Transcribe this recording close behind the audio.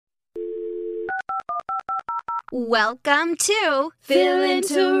Welcome to Phil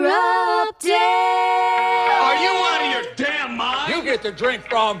Interrupted. Are you out of your damn mind? You get to drink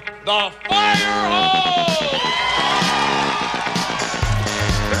from the fire hose!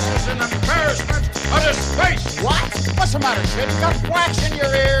 This is an embarrassment, a disgrace. What? What's the matter, kid? You got wax in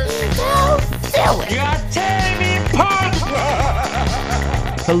your ears? So silly. You're tearing me apart.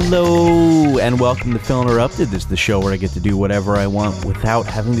 Hello, and welcome to Phil Interrupted. This is the show where I get to do whatever I want without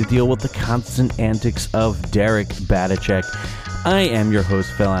having to deal with the constant antics of Derek Batacek. I am your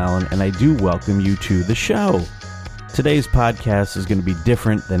host, Phil Allen, and I do welcome you to the show. Today's podcast is going to be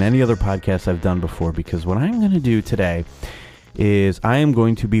different than any other podcast I've done before, because what I'm going to do today is I am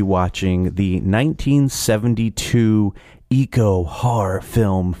going to be watching the 1972 eco-horror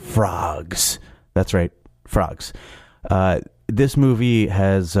film Frogs. That's right, Frogs. This movie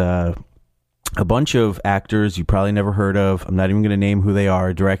has a bunch of actors you probably never heard of. I'm not even going to name who they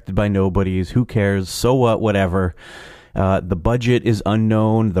are. Directed by nobodies. Who cares? So what? Whatever. The budget is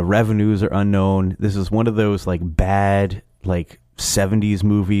unknown. The revenues are unknown. This is one of those bad 70s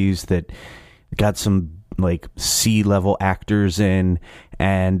movies that got some C-level actors in.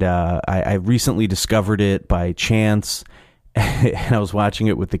 And I recently discovered it by chance. And I was watching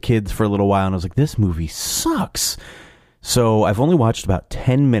it with the kids for a little while. And I was like, this movie sucks. So I've only watched about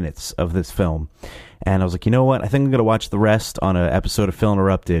 10 minutes of this film, and I was like, you know what? I think I'm going to watch the rest on an episode of Phil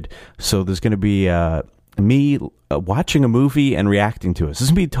Interrupted. So there's going to be me watching a movie and reacting to it. So this is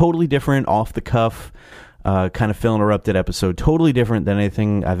going to be totally different, off the cuff, kind of Phil Interrupted episode. Totally different than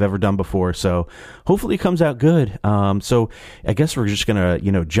anything I've ever done before. So hopefully it comes out good. So I guess we're just going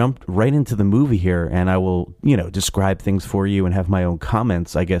to, jump right into the movie here, and I will, describe things for you and have my own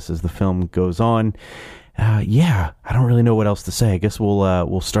comments, I guess, as the film goes on. I don't really know what else to say. I guess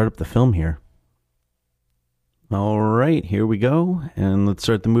we'll start up the film here. All right, here we go. And let's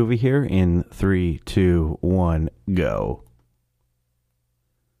start the movie here in 3, 2, 1, go.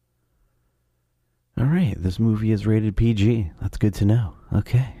 All right, this movie is rated PG. That's good to know.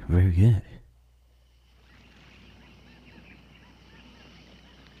 Okay, very good.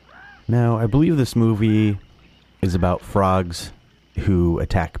 Now, I believe this movie is about frogs who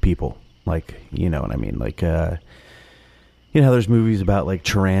attack people. You know what I mean? How there's movies about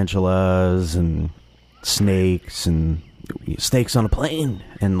tarantulas and snakes on a plane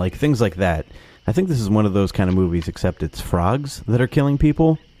and things like that. I think this is one of those kind of movies, except it's frogs that are killing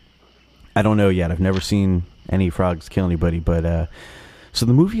people. I don't know yet. I've never seen any frogs kill anybody, but so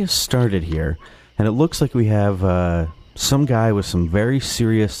the movie has started here, and it looks like we have some guy with some very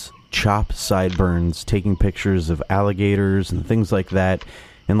serious chopped sideburns taking pictures of alligators and things like that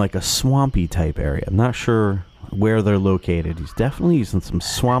in a swampy type area. I'm not sure where they're located. He's definitely using some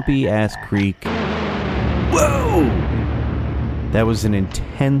swampy ass creek. Whoa! That was an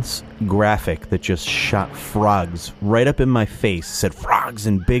intense graphic that just shot frogs right up in my face. It said frogs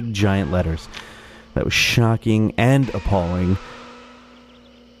in big giant letters. That was shocking and appalling.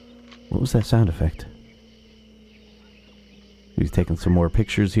 What was that sound effect? He's taking some more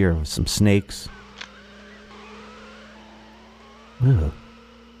pictures here of some snakes. Ugh.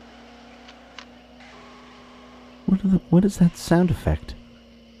 What is that sound effect?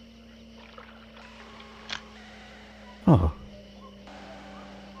 Oh.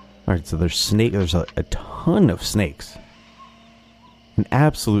 Alright, so there's a ton of snakes. An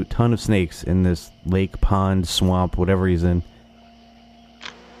absolute ton of snakes in this lake, pond, swamp, whatever he's in.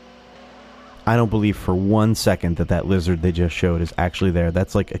 I don't believe for 1 second that lizard they just showed is actually there.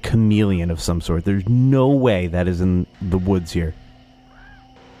 That's like a chameleon of some sort. There's no way that is in the woods here.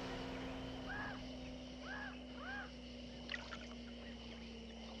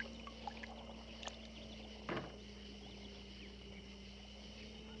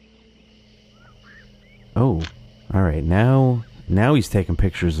 Oh, all right. Now he's taking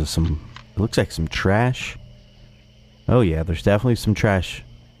pictures of some, it looks like some trash. Oh yeah, there's definitely some trash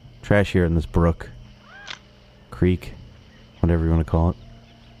here in this brook, creek, whatever you want to call it.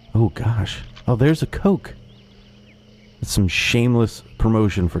 Oh gosh. Oh, there's a Coke. That's some shameless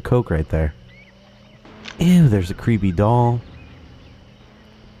promotion for Coke right there. Ew, there's a creepy doll.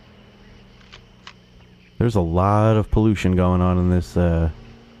 There's a lot of pollution going on in this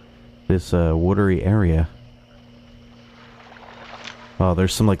watery area. Oh,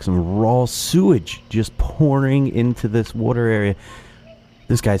 there's some raw sewage just pouring into this water area.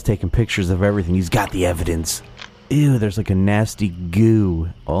 This guy's taking pictures of everything. He's got the evidence. Ew, there's a nasty goo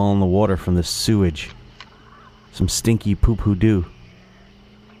all in the water from the sewage. Some stinky poop-hoo-doo.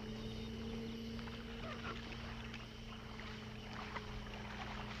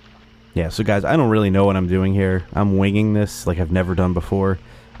 Yeah, so guys, I don't really know what I'm doing here. I'm winging this like I've never done before.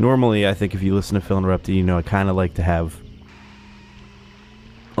 Normally, I think if you listen to Phil Interrupted, you know I kind of like to have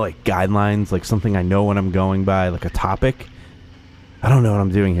like guidelines, like something I know when I'm going by, like a topic. I don't know what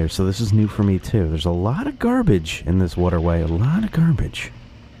I'm doing here, so this is new for me too. There's a lot of garbage in this waterway, a lot of garbage.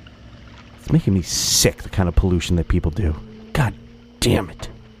 It's making me sick, the kind of pollution that people do. God damn it.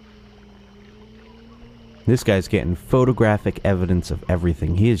 This guy's getting photographic evidence of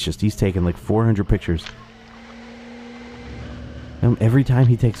everything. He's taking like 400 pictures. And every time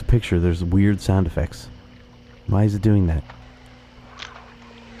he takes a picture, there's weird sound effects. Why is it doing that?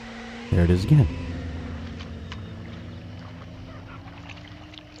 There it is again.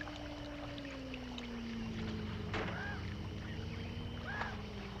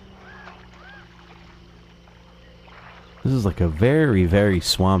 This is like a very, very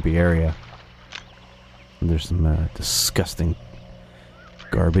swampy area. And there's some disgusting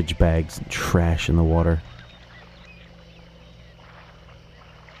garbage bags and trash in the water.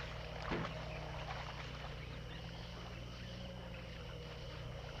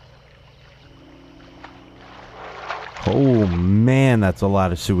 Oh man, that's a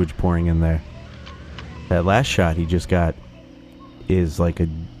lot of sewage pouring in there. That last shot he just got is like a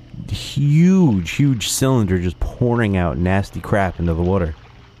huge, huge cylinder just pouring out nasty crap into the water.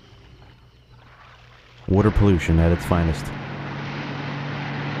 Water pollution at its finest.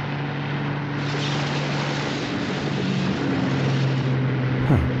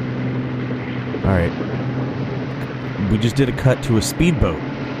 Huh. Alright. We just did a cut to a speedboat.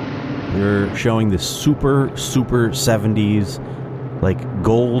 We're showing this super 70s, like,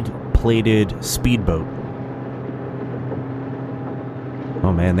 gold-plated speedboat.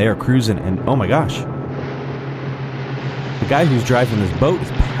 Oh man, they are cruising, and oh my gosh. The guy who's driving this boat is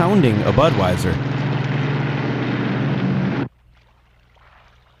pounding a Budweiser.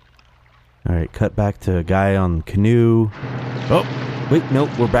 Alright, cut back to a guy on canoe. Oh, wait, nope,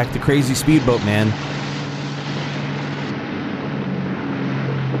 we're back to crazy speedboat man.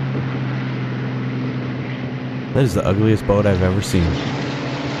 That is the ugliest boat I've ever seen.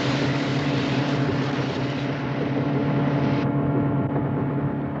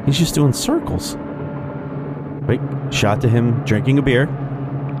 He's just doing circles. Wait, shot to him drinking a beer.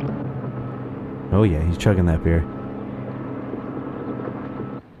 Oh yeah, he's chugging that beer.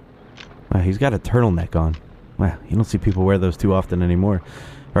 Wow, he's got a turtleneck on. Wow, you don't see people wear those too often anymore.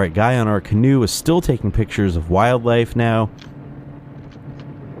 Alright, guy on our canoe is still taking pictures of wildlife now.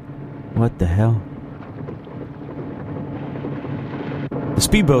 What the hell? The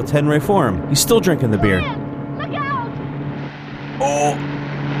speedboat's heading right for him. He's still drinking the beer. Look out! Oh!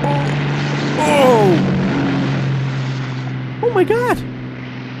 Oh! Oh my god!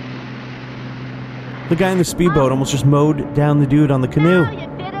 The guy in the speedboat almost just mowed down the dude on the canoe. Now you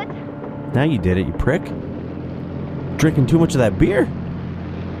did it! Now you did it, you prick. Drinking too much of that beer.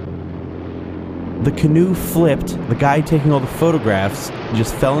 The canoe flipped. The guy taking all the photographs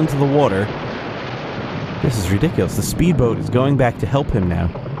just fell into the water. This is ridiculous. The speedboat is going back to help him now.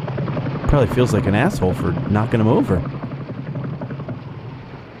 Probably feels like an asshole for knocking him over.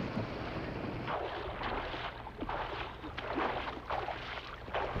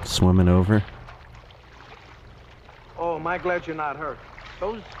 Swimming over. Oh, am I glad you're not hurt.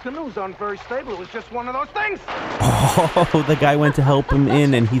 Those canoes aren't very stable. It was just one of those things. Oh, the guy went to help him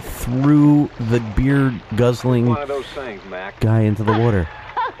in and he threw the beer guzzling One of those things, Mac. guy into the water.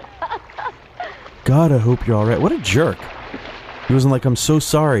 God, I hope you're alright. What a jerk. He wasn't like, I'm so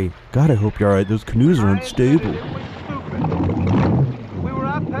sorry. God, I hope you're alright. Those canoes are unstable. It was stupid. We were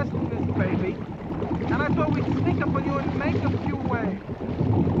out testing this baby, and I thought we'd sneak up on you and make a few waves.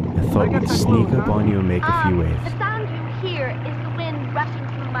 I thought we'd sneak up on you and make a few The waves. sound you hear is the wind rushing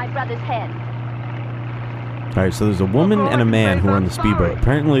through my brother's head. Alright, so there's a woman and a man who are on the speedboat.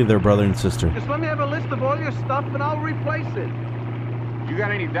 Apparently they're brother and sister. Just let me have a list of all your stuff, and I'll replace it. You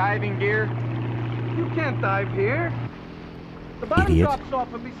got any diving gear? You can't dive here. The bottom Idiot. drops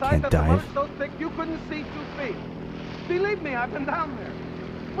off, and besides Can't that, the dive. water's so thick you couldn't see 2 feet. Believe me, I've been down there.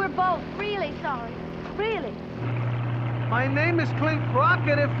 We're both really sorry. Really. My name is Clint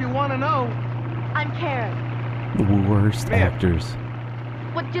Crockett, if you want to know. I'm Karen. The worst Smith. actors.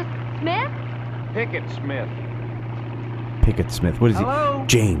 What, just Smith? Pickett Smith. Pickett Smith. What is Hello? he?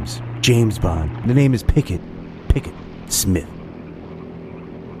 James. James Bond. The name is Pickett. Pickett Smith.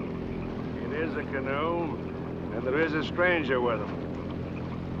 It is a canoe, and there is a stranger with him.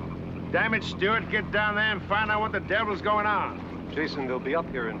 Damn it, Stuart, get down there and find out what the devil's going on. Jason, they'll be up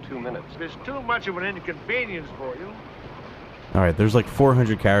here in 2 minutes. There's too much of an inconvenience for you. Alright, there's like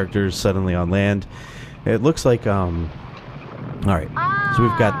 400 characters suddenly on land. It looks like, alright. So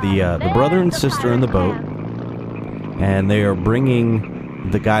we've got the brother and sister in the boat. And they are bringing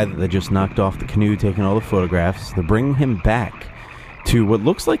the guy that they just knocked off the canoe taking all the photographs. They're bringing him back to what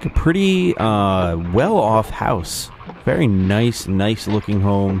looks like a pretty well-off house. Very nice looking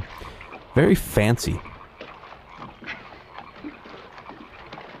home. Very fancy.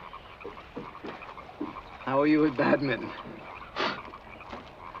 How are you at badminton?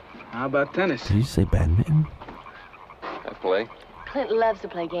 How about tennis? Did you say badminton? I play. Clint loves to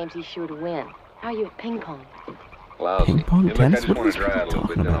play games he's sure to win. How are you at ping pong? Lousy. Ping pong, Hey, look, tennis? I What just are want these to dry people out a little bit,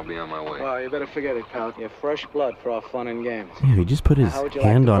 talking then I'll about? be on my way. Well, you better forget it, pal. You're fresh blood for our fun and games. Yeah, he just put his How would you like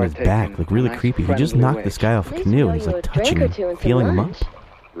hand to on his partake back, in like really a nice creepy. He just friendly knocked way? this guy off a At least canoe you and know he's you like a touching drink or him, two and some feeling him up. lunch.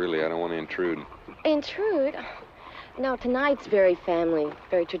 Really, I don't want to intrude. Intrude? No, tonight's very family,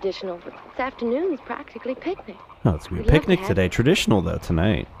 very traditional. But this afternoon's practically picnic. Oh, it's gonna be a We'd love to picnic have today. you. Traditional though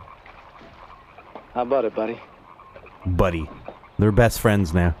tonight, How about it, buddy? buddy. They're best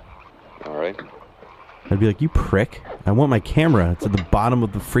friends now. All right. I'd be like, you prick. I want my camera. It's at the bottom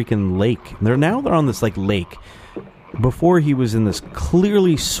of the freaking lake. They're on this like lake. Before he was in this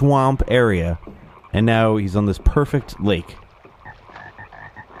clearly swamp area, and now he's on this perfect lake.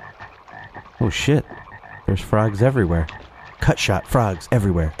 Oh shit. There's frogs everywhere. Cut shot frogs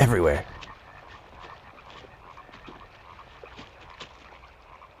everywhere. Everywhere.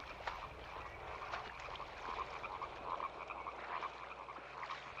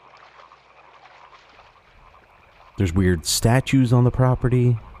 There's weird statues on the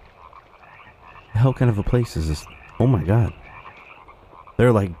property. The hell kind of a place is this? Oh my god. There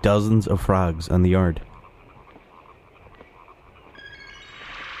are like dozens of frogs on the yard.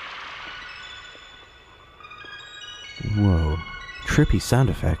 Whoa. Trippy sound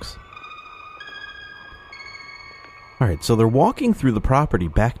effects. Alright, so they're walking through the property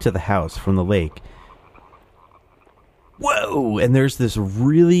back to the house from the lake. Whoa! And there's this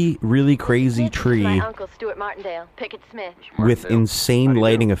really, really crazy This is tree my uncle, Stuart Martindale, Pickett Smith. with Martindale. How insane do you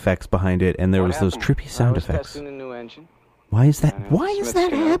lighting do? effects behind it, and there What was those happened? trippy sound I was effects. testing a new engine, Why is that? I know, Why is Smith's that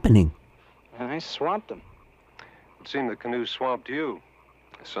canoe. happening? and I swamped him. It seemed the canoe swamped you.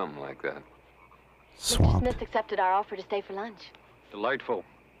 Something like that. Mr. Swamped. Smith accepted our offer to stay for lunch. Delightful.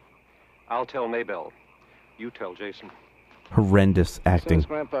 I'll tell Maybelle. You tell Jason. Horrendous As soon acting. as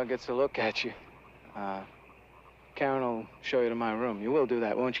Grandpa gets a look at you, Karen will show you to my room. You will do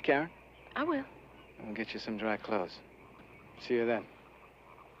that, won't you, Karen? I will. And we'll get you some dry clothes. See you then.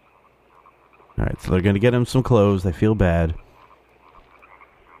 All right, so they're gonna get him some clothes. They feel bad.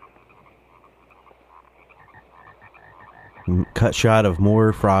 Cut shot of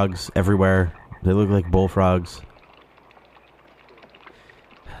more frogs everywhere. They look like bullfrogs.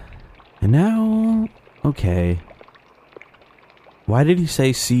 And now, okay. Why did he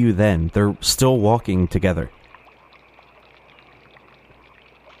say see you then? They're still walking together.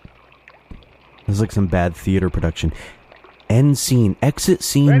 This is like some bad theater production. End scene, exit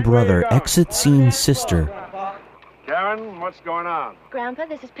scene brother, exit scene sister. Karen, what's going on? Grandpa,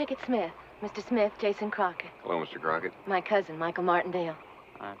 this is Pickett Smith. Mr. Smith, Jason Crockett. Hello, Mr. Crockett. My cousin, Michael Martindale.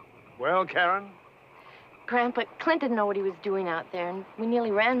 Well, Karen? Grandpa, Clint didn't know what he was doing out there, and we nearly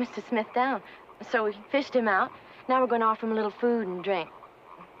ran Mr. Smith down. So we fished him out. Now we're going to offer him a little food and drink.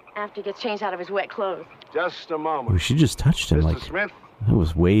 After he gets changed out of his wet clothes. Just a Oh, moment. she just touched him Mr. like Smith, that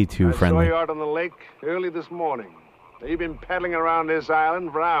was way too I saw friendly. you out on the lake early this morning. Now, you've been paddling around this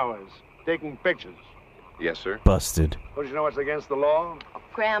island for hours, taking pictures. Yes, sir. Busted. Don't you know it's against the law?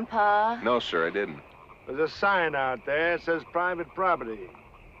 Grandpa. No, sir, I didn't. There's a sign out there that says private property.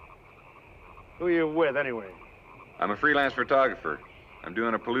 Who are you with, anyway? I'm a freelance photographer. I'm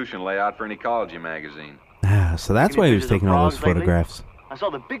doing a pollution layout for an ecology magazine. Ah, so that's why he was Any pictures of taking all those frogs lately? photographs. I saw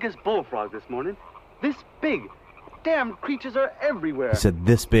the biggest bullfrog this morning. This big. Damn creatures are everywhere. He said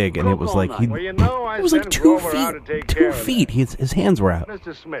this big, and it was like he. Well, you know, I It was like sent 2 Grover out to feet. take 2 care of feet. His hands were out.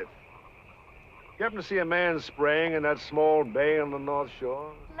 Mr. Smith, you happen to see a man spraying in that small bay on the North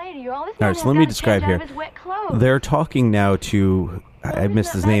Shore? Lady, all this All right, so let me describe here. Clothes. They're talking now to. I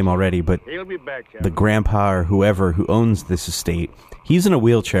missed his name already, but He'll be back, Karen. the grandpa or whoever who owns this estate, he's in a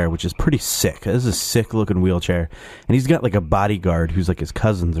wheelchair, which is pretty sick. This is a sick-looking wheelchair. And he's got like a bodyguard who's like his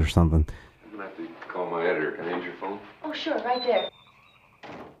cousins or something. I'm going to have to call my editor. Can I use your phone? Oh, sure, right there.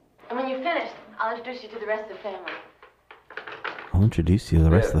 And when you're finished, I'll introduce you to the rest of the family. I'll introduce you to the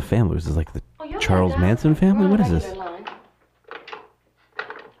rest of the family. This is like the Oh, you're Charles right now. Manson family? We're on What a is this? regular line.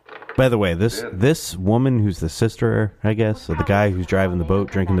 By the way, this woman who's the sister, I guess, of the guy who's driving the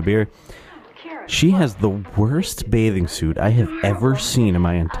boat, drinking the beer, Karen, she has the worst bathing suit I have ever seen in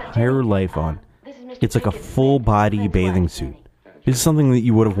my entire life on. this is Mr. It's like a Pickett Smith, full-body Clint's bathing wife. suit. This is something that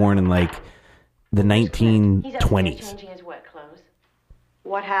you would have worn in, like, the He's upstairs 1920s. changing his wet clothes.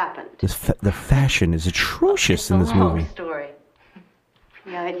 What happened? The fashion is atrocious in this It's a long movie. story.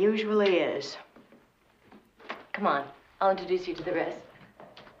 Yeah, it usually is. Come on, I'll introduce you to the rest.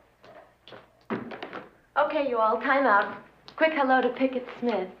 Okay, you all, time out. Quick hello to Pickett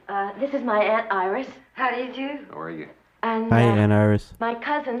Smith. This is my Aunt Iris. How do you do? How are you? And Hi, Aunt Iris. my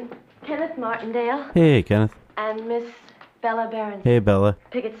cousin, Kenneth Martindale. Hey, Kenneth. And Miss Bella Barron. Hey, Bella.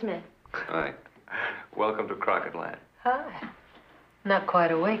 Pickett Smith. Hi. Welcome to Crockett Land. Hi. Not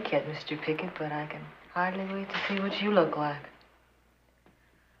quite awake yet, Mr. Pickett, but I can hardly wait to see what you look like.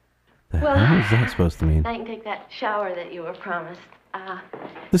 The Well, hell is that supposed to mean? Now you can take that shower that you were promised.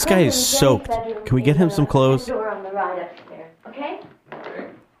 This guy is soaked. Can we get him some clothes? Door on the right upstairs, okay?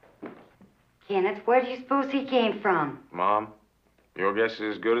 Kenneth, where do you suppose he came from? Mom, your guess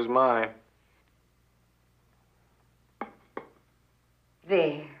is as good as mine.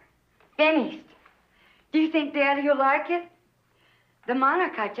 There. Finished. Do you think Daddy will like it? The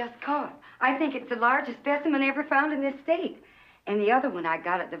monarch I just caught. I think it's the largest specimen ever found in this state. And the other one I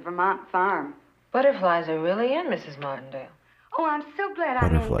got at the Vermont farm. Butterflies are really in, Mrs. Martindale. Oh, I'm so glad I'm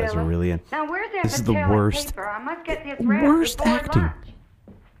in, Butterflies Bella. are really in. Now, where's that This is the metallic worst. paper? I must get this wrapped Worst before acting. lunch.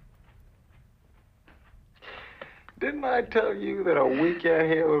 Didn't I tell you that a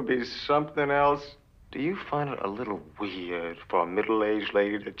weekend here would be something else? Do you find it a little weird for a middle-aged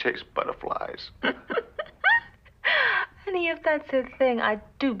lady to chase butterflies? Honey, if that's her thing, I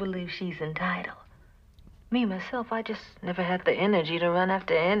do believe she's entitled. Me, myself, I just never had the energy to run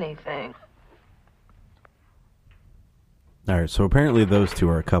after anything. All right, so apparently those two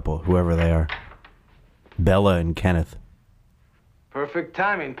are a couple, whoever they are. Bella and Kenneth. Perfect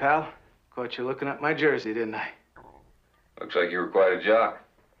timing, pal. Caught you looking at my jersey, didn't I? Looks like you were quite a jock.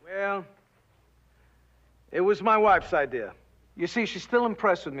 Well, it was my wife's idea. You see, she's still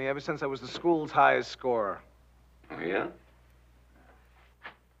impressed with me ever since I was the school's highest scorer. Oh, yeah?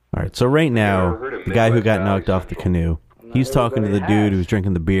 All right, so right now, heard of the guy who Midwest got Valley knocked off the Central? canoe, he's talking to the dude who's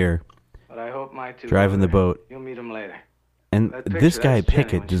drinking the beer, But I hope my two driving the boat. You'll meet him later. And That this picture, guy, that's genuine.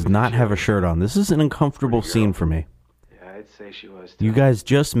 Pickett, does She's not have a pretty shirt on. This is an uncomfortable scene for me. Yeah, I'd say she was, too. You guys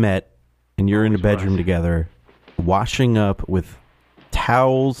just met, and you're in a Always bedroom was. together, washing up with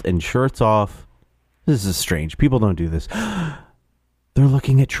towels and shirts off. This is strange. People don't do this. They're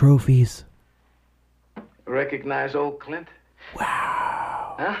looking at trophies. Recognize old Clint?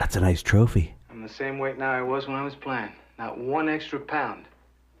 Wow. Huh? That's a nice trophy. I'm the same weight now I was when I was playing. Not 1 extra pound.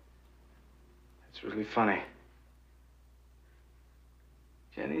 It's really funny.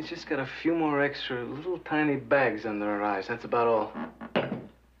 Jenny's just got a few more extra little tiny bags under her eyes. That's about all.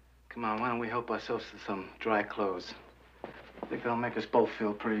 Come on, why don't we help ourselves to some dry clothes? I think that'll make us both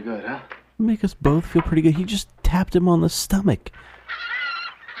feel pretty good, huh? Make us both feel pretty good. He just tapped him on the stomach.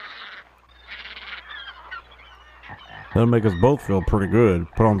 That'll make us both feel pretty good.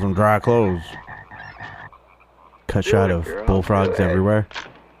 Put on some dry clothes. Cut shot of bullfrogs everywhere.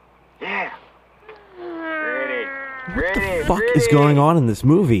 Yeah. What the fuck is going on in this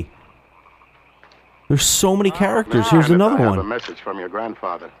movie? There's so many characters. Here's another I have a one. message from your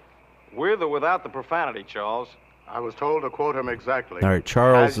grandfather. With or without the profanity, Charles? I was told to quote him exactly. All right,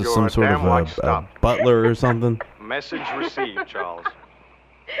 Charles Has is your some sort damn of watch a stopped? butler or something. Message received, Charles.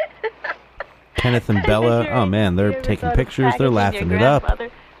 Kenneth and Bella, oh man, they're taking pictures. They're laughing it up.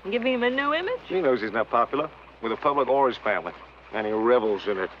 Giving him a new image? He knows he's not popular with the public or his family, and he revels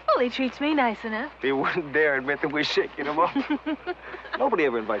in it. Well, he treats me nice enough. He wouldn't dare admit that we're shaking him up. Nobody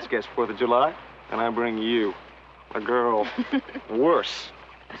ever invites guests 4th of July, and I bring you, a girl, worse,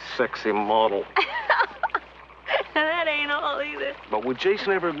 sexy model. That ain't all either. But would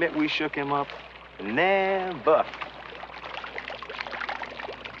Jason ever admit we shook him up? Never.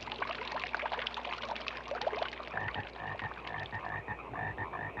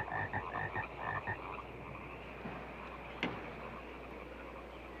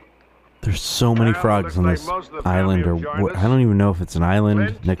 There's so many Well, frogs on looks this like most of the family island, or have joined what, us. I don't even know if it's an island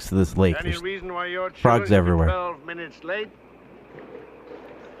Clint, next to this lake. Any There's reason why your frogs children everywhere. 12 minutes late?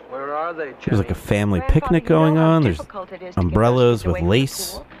 Where are they, There's like a family Grandfather, picnic you know going how on. There's difficult it is to get umbrellas those kids with away from lace.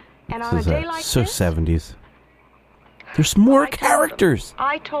 school. And This on a is day like so this, 70s. There's more characters.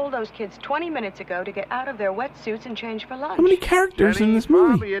 I told those kids 20 minutes ago to get out of their wetsuits and change for lunch. How many characters in Jenny, this movie?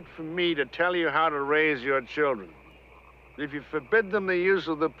 Probably it for me to tell you how to raise your children. If you forbid them the use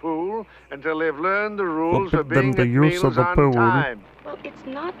of the pool until they've learned the rules of being at meals on time. Well, it's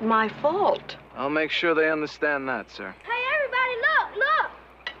not my fault. I'll make sure they understand that, sir. Hey, everybody, look!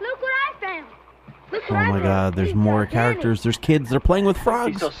 Look what I found! Look Oh what I my found. god, there's more characters. There's kids. They're playing with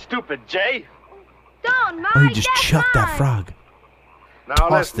frogs. so stupid, Jay. Don't mind, Oh, he just that's chucked that mine. frog. Now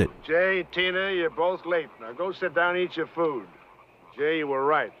Tossed listen, it. Jay, Tina, you're both late. Now go sit down and eat your food. Jay, you were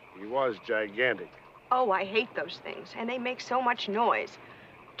right. He was gigantic. Oh, I hate those things, and they make so much noise.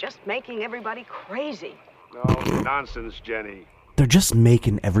 just making everybody crazy. No, nonsense, Jenny. They're just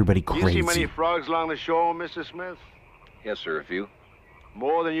making everybody Do you see many crazy. frogs along the shore, Mr. Smith? Yes, sir, a few.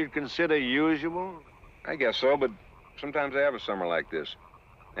 More than you'd consider usual? I guess so, but sometimes they have a summer like this.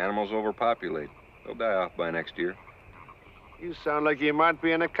 Animals overpopulate. They'll die off by next year. You sound like you might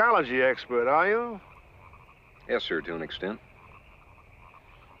be an ecology expert, are you? Yes, sir, to an extent.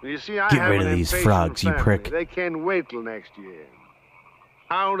 You see, I Get have rid an of these impatient frogs, you family. prick. They can't wait till next year.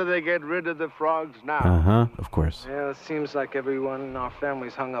 How do they get rid of the frogs now? Uh-huh, of course. Yeah, it seems like everyone in our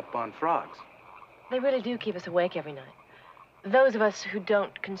family's hung up on frogs. They really do keep us awake every night. Those of us who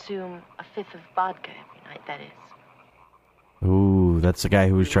don't consume a fifth of vodka every night, that is. Ooh, that's the guy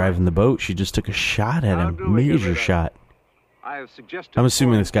who was driving the boat. She just took a shot at him. Major shot. I have suggested I'm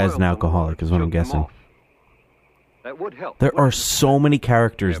assuming this guy's an alcoholic, is what I'm guessing. That would help. There are so many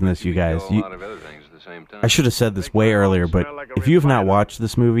characters in this, you guys. A lot of other things at the same time. I should have said this way earlier, but if you have not watched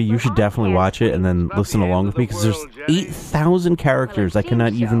this movie, you should definitely watch it and then listen along with me, because there's 8,000 characters. I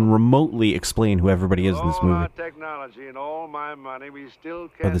cannot even remotely explain who everybody is in this All movie. our technology and all my money, we still Oh,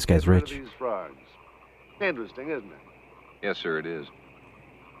 can't this guy's get rid of rich. these frogs. Interesting, isn't it? Yes, sir, it is.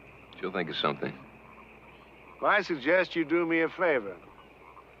 She'll think of something. Well, I suggest you do me a favor.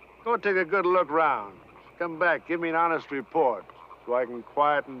 Go take a good look round. Come back, give me an honest report, so I can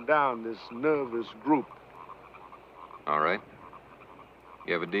quieten down this nervous group. All right.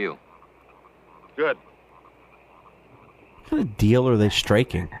 You have a deal. Good. What kind of deal are they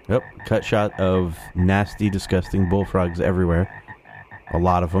striking? Yep, cut shot of nasty, disgusting bullfrogs everywhere. A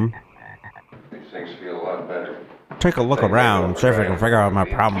lot of them. These things feel a lot better. Take a look around and see if I can figure out my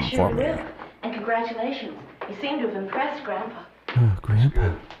problem I for sure me. will. And congratulations. You seem to have impressed Grandpa. Oh,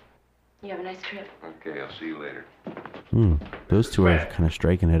 Grandpa. You have a nice trip. Okay, I'll see you later. Those two are kind of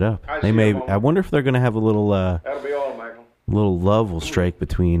striking it up. They may. I wonder if they're going to have a little, That'll be all, Michael. little love will strike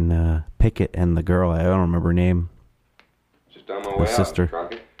between Pickett and the girl. I don't remember her name. Just on my The way sister. out,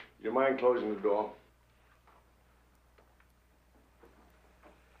 Crockett. Do you mind closing the door?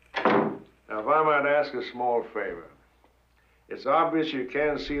 Now, if I might ask a small favor. It's obvious you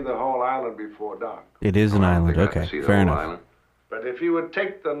can't see the whole island before dark. It is an island. I can Okay, see the fair whole enough. island. But if you would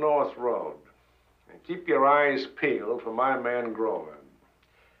take the North Road and keep your eyes peeled for my man Grover.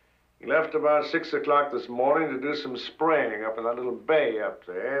 He left about 6 o'clock this morning to do some spraying up in that little bay up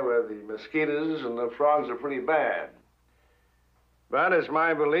there where the mosquitoes and the frogs are pretty bad. But it's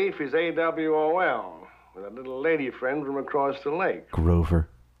my belief he's AWOL with a little lady friend from across the lake. Grover.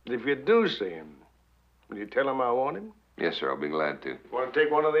 If you do see him, will you tell him I want him? Yes, sir, I'll be glad to. Want to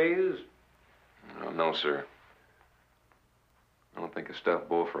take one of these? No, sir. I don't think a stuffed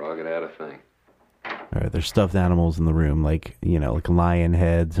bullfrog would add a thing. All right, there's stuffed animals in the room, like, you know, like lion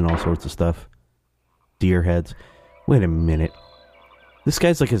heads and all sorts of stuff. Deer heads. Wait a minute. This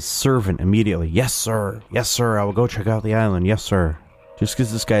guy's like his servant immediately. Yes, sir. Yes, sir. I will go check out the island. Yes, sir. Just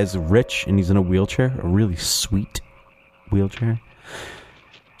because this guy's rich and he's in a wheelchair, a really sweet wheelchair.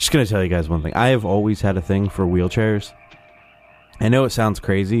 Just going to tell you guys one thing. I have always had a thing for wheelchairs. I know it sounds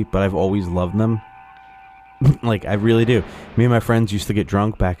crazy, but I've always loved them. Like, I really do. Me and my friends used to get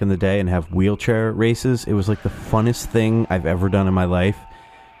drunk back in the day and have wheelchair races. It was like the funnest thing I've ever done in my life.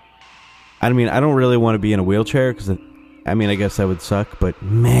 I mean, I don't really want to be in a wheelchair because, I mean, I guess that would suck. But,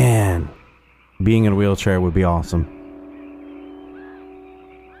 man, being in a wheelchair would be awesome.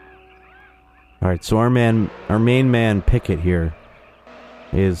 All right, so our main man, Pickett here,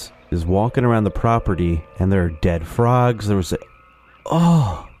 is walking around the property, and there are dead frogs. There was a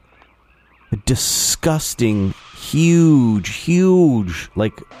disgusting, huge,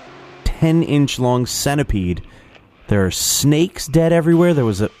 like 10-inch long centipede. There are snakes dead everywhere. There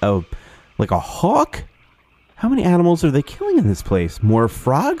was a hawk. How many animals are they killing in this place? More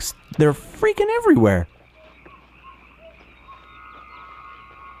frogs? They're freaking everywhere.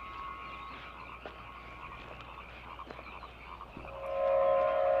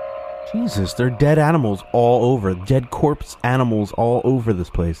 Jesus, there are dead animals all over. Dead corpse animals all over this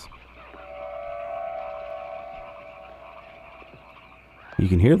place. You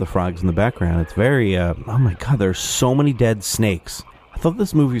can hear the frogs in the background. It's very, oh my god, there's so many dead snakes. I thought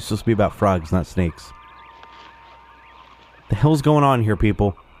this movie was supposed to be about frogs, not snakes. The hell's going on here,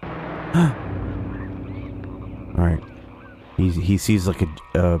 people? Alright. He sees like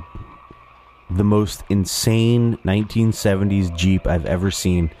the most insane 1970s Jeep I've ever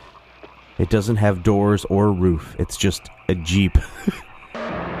seen. It doesn't have doors or roof. It's just a Jeep.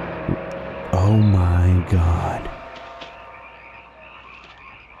 Oh my god.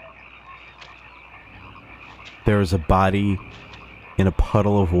 There is a body in a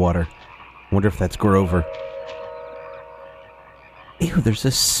puddle of water. Wonder if that's Grover. Ew, there's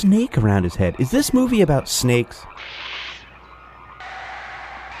a snake around his head. Is this movie about snakes?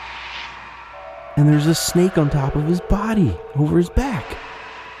 And there's a snake on top of his body, over his back.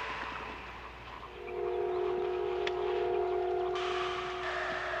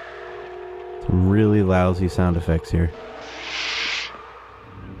 Some really lousy sound effects here.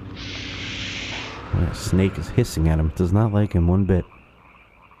 That snake is hissing at him. Does not like him one bit.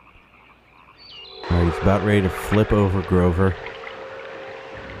 Alright, he's about ready to flip over Grover.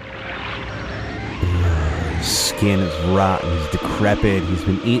 His skin is rotten. He's decrepit. He's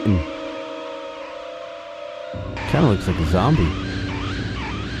been eaten. Kind of looks like a zombie.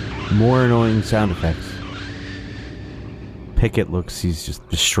 More annoying sound effects. Pickett looks, he's just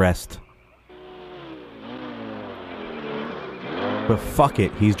distressed. But fuck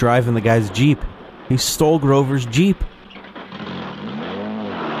it, he's driving the guy's Jeep. He stole Grover's Jeep.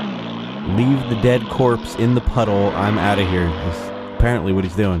 Leave the dead corpse in the puddle. I'm out of here. That's apparently what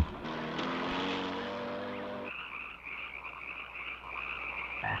he's doing.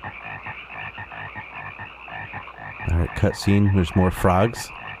 Alright, cutscene. There's more frogs.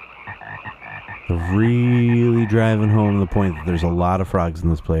 They're really driving home the point that there's a lot of frogs in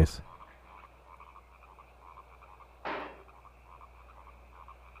this place.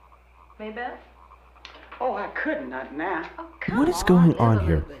 Maybeth? Oh, I could not now. Oh, What is going on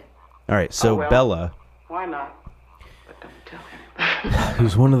here? Alright, so well, Bella, why not? But don't tell anybody.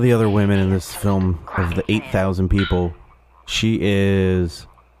 who's one of the other women in this film of the 8,000 people, she is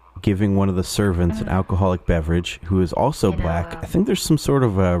giving one of the servants an alcoholic beverage, who is also black. I think there's some sort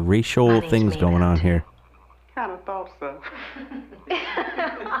of racial things going on here. Kind of thought so.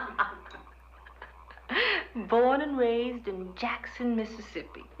 Born and raised in Jackson,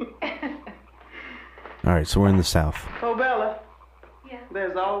 Mississippi. Alright, so we're in the South. Oh, Bella. Yeah.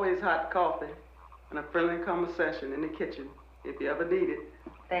 There's always hot coffee and a friendly conversation in the kitchen if you ever need it.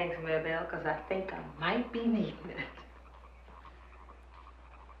 Thanks, Maybelle, because I think I might be needing it.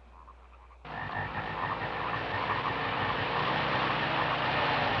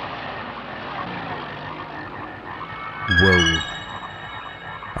 Whoa.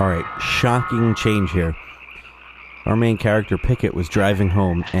 Alright, shocking change here. Our main character, Pickett, was driving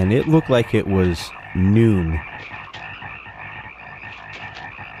home, and it looked like it was noon.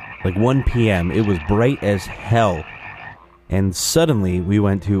 Like 1 p.m. It was bright as hell. And suddenly, we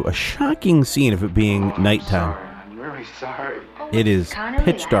went to a shocking scene of it being nighttime. I'm very sorry. It is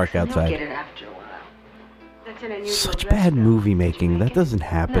pitch dark outside. Such bad movie making. That doesn't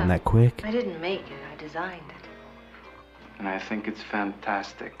happen that quick. I didn't make it. I designed it. And I think it's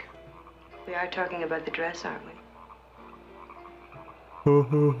fantastic. We are talking about the dress, aren't we?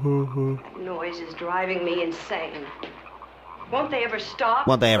 That noise is driving me insane. Won't they ever stop?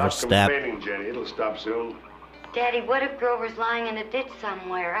 Won't they ever Stop stop? complaining, Jenny. It'll stop soon. Daddy, what if Grover's lying in a ditch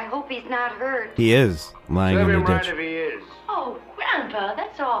somewhere? I hope he's not hurt. He is lying in Serve the him right ditch. if he is. Oh, Grandpa,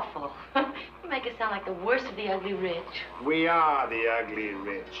 that's awful. You make it sound like the worst of the ugly rich. We are the ugly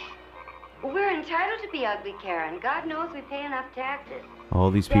rich. Well, we're entitled to be ugly, Karen. God knows we pay enough taxes. All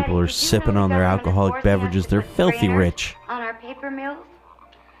these people are sipping on their alcoholic beverages. They're filthy rich. On our paper mills?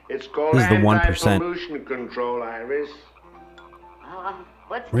 It's called This is the 1%. anti-pollution control, Iris.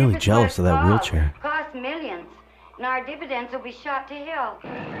 What's the Really difference jealous of what that it's called? wheelchair. Costs millions. And our dividends will be shot to hell.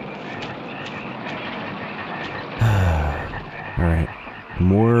 Alright.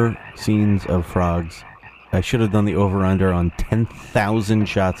 More scenes of frogs. I should have done the over-under on 10,000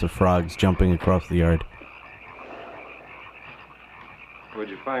 shots of frogs jumping across the yard. Where'd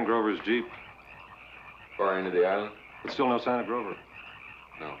you find Grover's Jeep? Far into the island? But still no sign of Grover.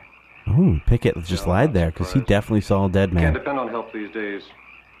 No. Ooh, Pickett just lied there, because he definitely saw a dead Can't man. depend on help these days.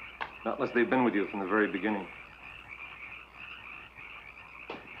 Not unless they've been with you from the very beginning.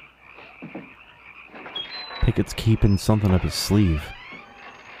 Pickett's keeping something up his sleeve.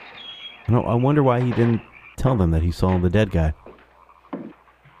 I wonder why he didn't tell them that he saw the dead guy.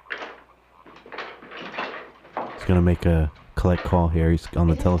 He's gonna make a collect call here. He's on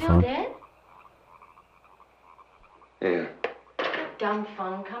the telephone. Still dead? Yeah. Dumb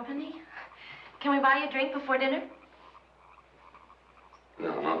phone company. Can we buy you a drink before dinner?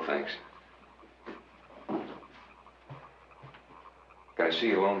 No, thanks. Can I see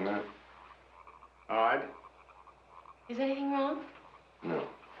you alone a minute? All right. Is anything wrong? No.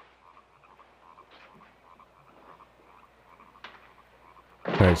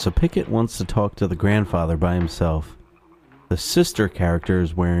 Alright, so Pickett wants to talk to the grandfather by himself. The sister character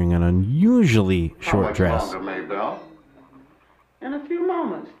is wearing an unusually short dress. How much longer, Maybelle? In a few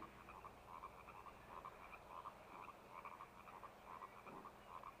moments.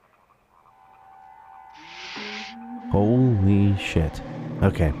 Holy shit.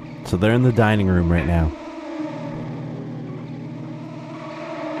 Okay, so they're in the dining room right now.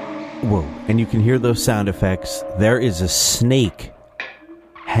 Whoa, and you can hear those sound effects. There is a snake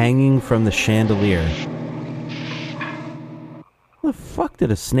hanging from the chandelier. How the fuck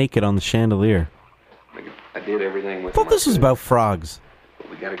did a snake get on the chandelier? I did everything with I thought this was about frogs.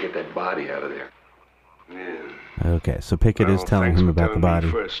 We gotta get that body out of there. Yeah. Okay, so Pickett is telling him about the body.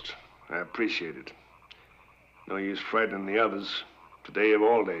 First, I appreciate it. No use frightening the others. Today of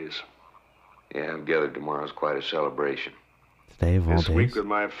all days. Yeah, I've gathered tomorrow's quite a celebration. Today of all This days. week with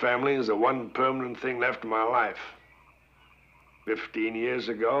my family is the one permanent thing left in my life. 15 years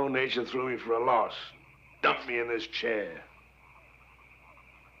ago, nature threw me for a loss. Dumped me in this chair.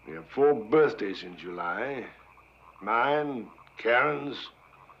 We have 4 birthdays in July. Mine, Karen's,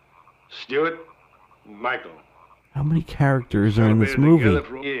 Stuart, and Michael. How many characters are in this Celebrated movie? together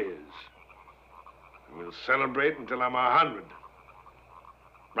for years. And we'll celebrate until I'm 100.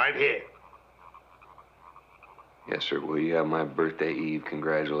 Right here. Yes, sir. Well, you have my birthday eve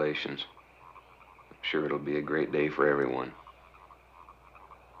congratulations. I'm sure it'll be a great day for everyone.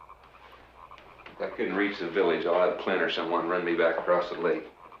 If I couldn't reach the village, I'll have Clint or someone run me back across the lake.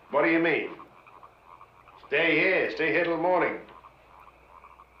 What do you mean? Stay here. Stay here till morning.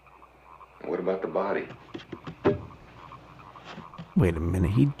 And what about the body? Wait a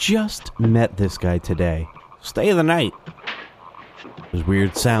minute, he just met this guy today. Stay the night. There's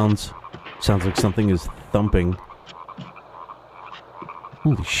weird sounds. Sounds like something is thumping.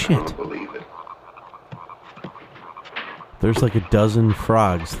 Holy shit. I don't believe it. There's like a dozen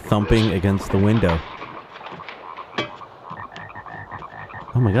frogs thumping against the window.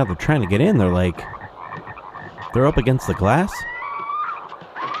 Oh my god, they're trying to get in. They're up against the glass?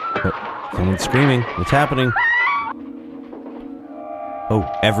 Oh, someone's screaming. What's happening? Oh,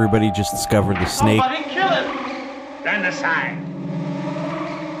 everybody just discovered the snake. Somebody kill him! Stand aside.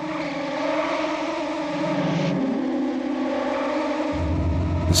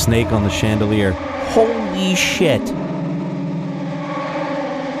 The snake on the chandelier. Holy shit!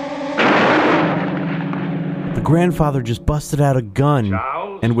 The grandfather just busted out a gun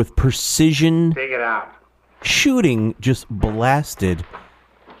and with precision Take it out. shooting just blasted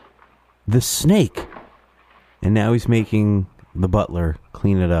the snake. And now he's making the butler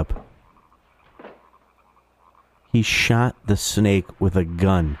clean it up. He shot the snake with a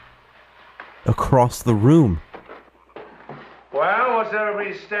gun across the room. Well, what's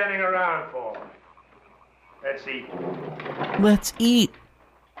everybody standing around for? Let's eat. Let's eat.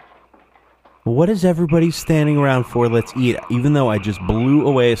 What is everybody standing around for? Let's eat. Even though I just blew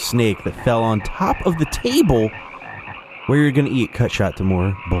away a snake that fell on top of the table where you're going to eat. Cut shot to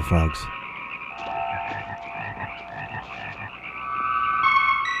more bullfrogs.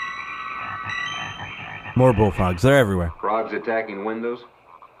 More bullfrogs. They're everywhere. Frogs attacking windows?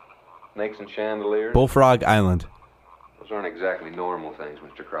 Snakes and chandeliers? Bullfrog Island. Those aren't exactly normal things,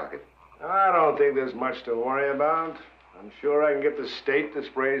 Mr. Crockett. I don't think there's much to worry about. I'm sure I can get the state to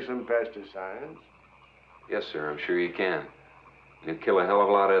spray some pesticides. Yes, sir, I'm sure you can. You'll kill a hell of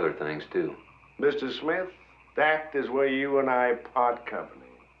a lot of other things, too. Mr. Smith, that is where you and I part company.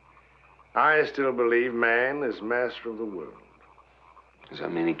 I still believe man is master of the world. Does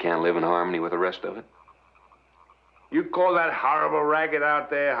that mean he can't live in harmony with the rest of it? You call that horrible racket out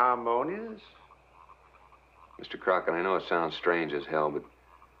there harmonious? Mr. Crockett, I know it sounds strange as hell, but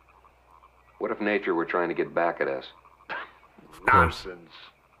what if nature were trying to get back at us? Nonsense.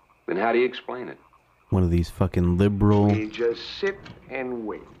 Then how do you explain it? One of these fucking liberal We just sit and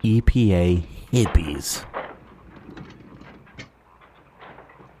wait. EPA hippies.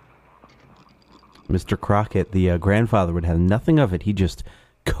 Mr. Crockett, the grandfather, would have nothing of it. He just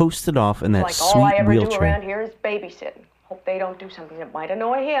coasted off in that Like sweet all I ever do wheelchair. around here is babysitting. Hope they don't do something that might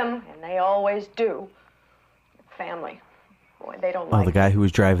annoy him, and they always do. Family. Boy, they don't Oh, like the guy who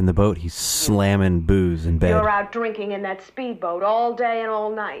was driving the boat, he's slamming booze in bed. You're out drinking in that speedboat all day and all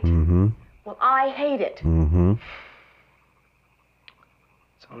night. Mm-hmm. Well, I hate it. Mm-hmm.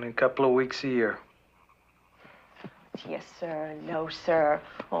 It's only a couple of weeks a year. Yes, sir. No, sir.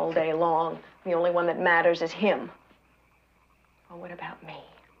 All day long. The only one that matters is him. Well, what about me?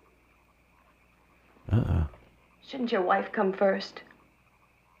 Uh-oh. Shouldn't your wife come first?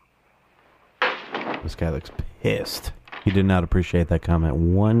 This guy looks pissed. He did not appreciate that comment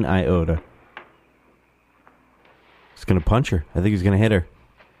one iota. He's gonna punch her. I think he's gonna hit her.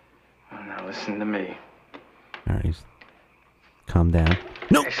 Oh, now listen to me. All right, he's... calm down.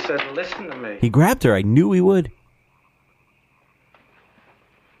 No! I said listen to me. He grabbed her. I knew he would.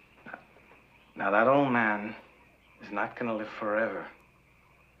 Now that old man is not gonna live forever.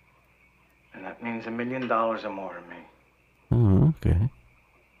 And that means $1 million or more to me. Oh, okay. And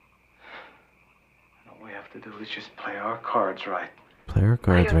all we have to do is just play our cards right. Play our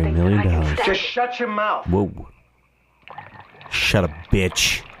cards right, $1 million. Just shut your mouth. Whoa. Shut up,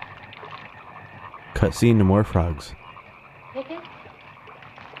 bitch. Cut scene to more frogs. Pickett?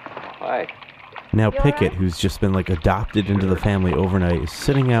 Hi. Now You Pickett, alright? who's just been like adopted into the family overnight, is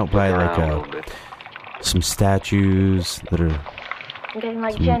sitting out by like some statues that are I'm getting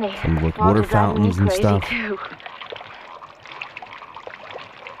like some, Jenny. some like Walter's water driving me fountains and crazy, stuff. Too.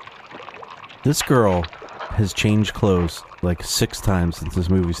 This girl has changed clothes like 6 times since this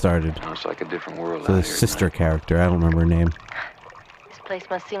movie started. It's like a different world So out the here sister character, I don't remember her name. This place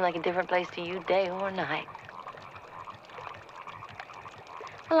must seem like a different place to you, day or night.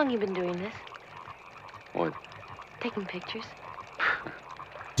 How long you been doing this? What? Taking pictures?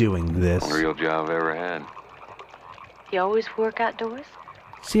 Doing this. Only real job I ever had. You always work outdoors?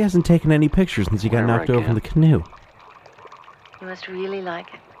 She hasn't taken any pictures since he got Whenever knocked I over can. in the canoe. You must really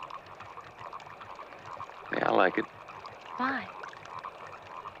like it. Yeah, I like it. Why?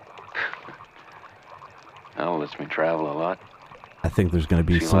 Oh, lets me travel a lot. I think there's going to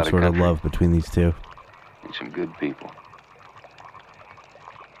be See a some lot of sort of country. love between these two. Meet some good people.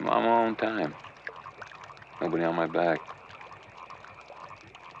 I'm on my own time. Nobody on my back.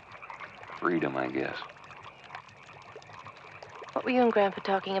 Freedom, I guess. What were you and Grandpa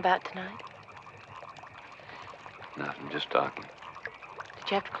talking about tonight? Nothing, just talking. Did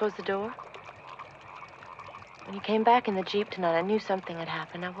you have to close the door? When you came back in the Jeep tonight, I knew something had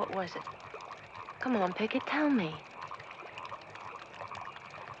happened. Now, what was it? Come on, Pickett, tell me.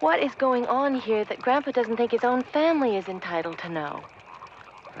 What is going on here that Grandpa doesn't think his own family is entitled to know?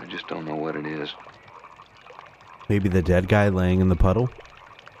 I just don't know what it is. Maybe the dead guy laying in the puddle?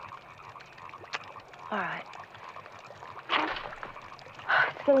 All right.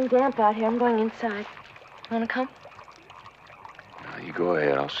 It's getting damp out here. I'm going inside. You want to come? No, you go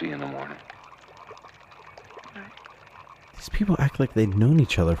ahead. I'll see you in the morning. These people act like they've known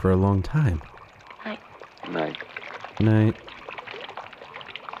each other for a long time. Night. Night. Night.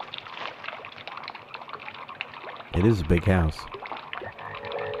 It is a big house.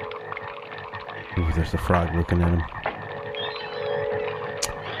 Ooh, there's a frog looking at him.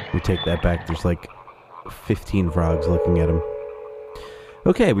 We take that back. There's like 15 frogs looking at him.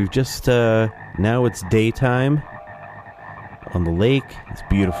 Okay, we've just, now it's daytime on the lake. It's a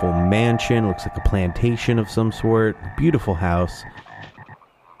beautiful mansion. Looks like a plantation of some sort. Beautiful house.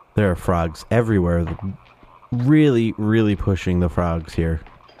 There are frogs everywhere. Really, really pushing the frogs here.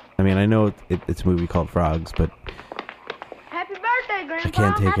 I mean, I know it's a movie called Frogs, but Happy birthday, Grandpa. I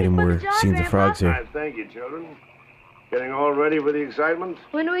can't take Happy any more 4th of July, scenes of Grandpa. frogs here. Right, thank you, children. Getting all ready for the excitement?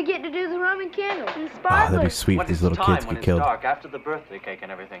 When do we get to do the Roman candles and Ah, sparklers? that'd be sweet if these little kids when get it's killed. dark, after the birthday cake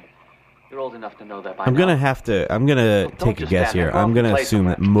and everything. You're old enough to know that by I'm now. gonna take a just guess stand there. here. Go off I'm and gonna play assume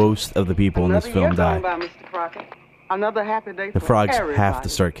that most of the people in this Another film year gone die. by, Mr. Crockett. Another happy day The for frogs everybody. have to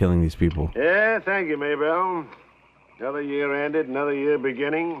start killing these people. Yeah, thank you, Maybelle. Another year ended, another year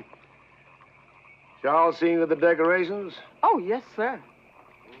beginning. Y'all seen to the decorations? Oh, yes, sir.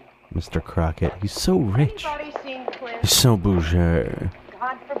 Mr. Crockett, he's so rich. Anybody seen Clint? He's so bourgeois.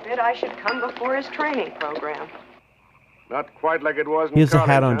 God forbid I should come before his training program. Not quite like it was in He has a college,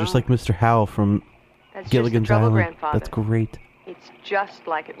 hat on huh? just like Mr. Howell from That's Gilligan's just the trouble, Island. Grandfather. That's great. It's just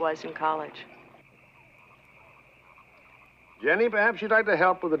like it was in college. Jenny, perhaps you'd like to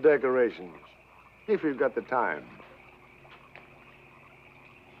help with the decorations, if you've got the time.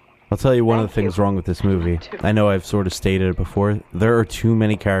 I'll tell you one of the things wrong with this movie. I know I've sort of stated it before. There are too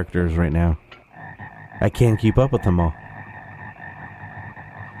many characters right now. I can't keep up with them all.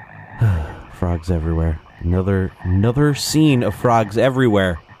 Frogs everywhere. Another scene of frogs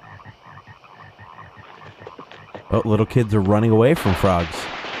everywhere. Oh, little kids are running away from frogs.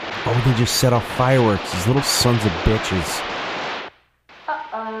 Oh, they just set off fireworks. These little sons of bitches.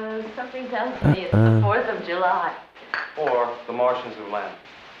 Uh-oh, something tells me it's the 4th of July. Or the Martians who land.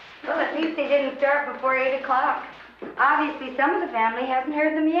 Well, at least they didn't start before 8 o'clock. Obviously, some of the family hasn't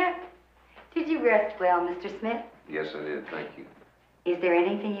heard them yet. Did you rest well, Mr. Smith? Yes, I did. Thank you. Is there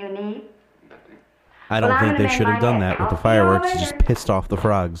anything you need? I don't Well, I'm think they gonna should make have my done bed. that with the I'll see you all fireworks. It just later. pissed off the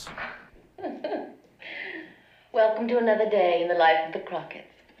frogs. Welcome to another day in the life of the Crockett's.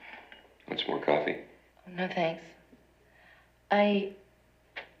 Want some more coffee? No, thanks. I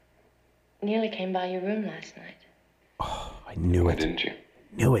nearly came by your room last night. I knew Why it. didn't you?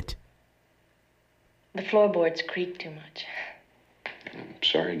 Knew it. The floorboards creak too much. I'm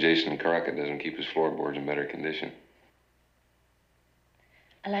sorry Jason Crockett doesn't keep his floorboards in better condition.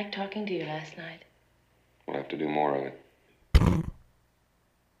 I liked talking to you last night. We'll have to do more of it.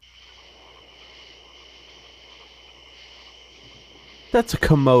 That's a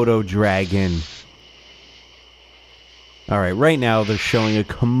Komodo dragon. Alright, right now they're showing a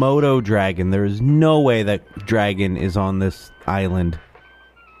Komodo dragon. There is no way that dragon is on this island.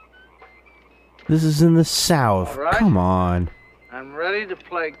 This is in the south. All right. Come on. I'm ready to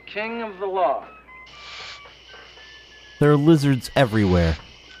play king of the log. There are lizards everywhere.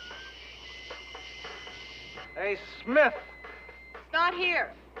 Hey, Smith, Not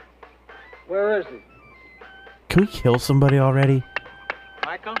here. where is he? Can we kill somebody already?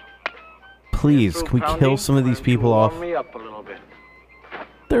 Michael? Please, can we kill some of these people off? Warm me up a little bit.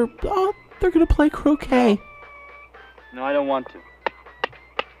 They're gonna play croquet. No, I don't want to.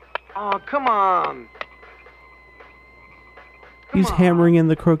 Oh, come on. He's hammering in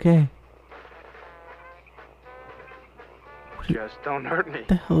the croquet. Just don't hurt me. What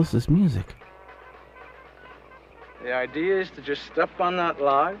the hell is this music? The idea is to just step on that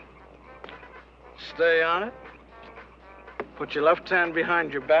log, stay on it, put your left hand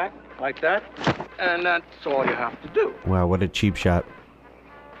behind your back, like that, and that's all you have to do. Wow, what a cheap shot.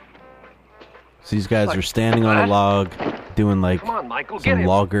 So these guys are standing on a log, doing like Come on, Michael, get some him.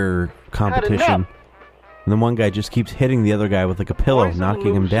 logger competition. And then one guy just keeps hitting the other guy with like a pillow, Boy's a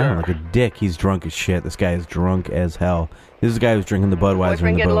knocking him down loser. like a dick. He's drunk as shit. This guy is drunk as hell. This is the guy who's drinking the Budweiser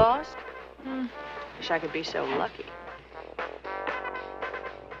in Boyfriend the get boat. lost? Wish I could be so lucky.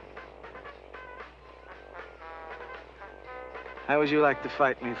 How would you like to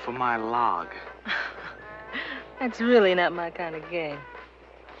fight me for my log? That's really not my kind of game.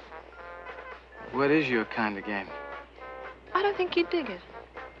 What is your kind of game? I don't think you dig it.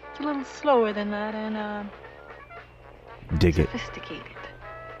 It's a little slower than that and, Dig it. sophisticated.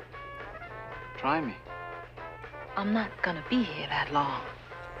 Try me. I'm not gonna be here that long.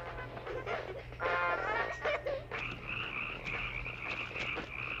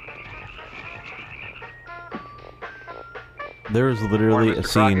 There is literally Morning, a Mr.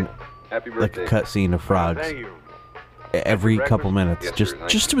 scene, Crockett. Happy like a birthday. cut scene of frogs. Thank you. Every couple minutes, Yes, just sir, thank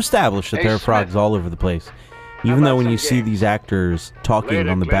just you. to establish that Hey, there are Smith. frogs all over the place. Even about though when some you see games? these actors talking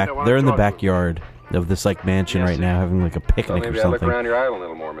Later, on the back, Clint, I wanna they're in the talk to you. backyard of this like mansion Yes, right sir. now, having like a Well, picnic or maybe I'll look something. around your island a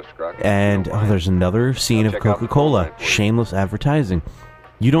little more, Mr. Crockett. And oh, there's another scene of check out the Coca-Cola, phone line for you. shameless advertising.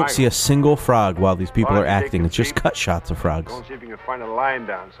 You don't see a single frog while these people Why are don't you take acting. a It's just seat? cut shots of frogs. Go and see if you can find a line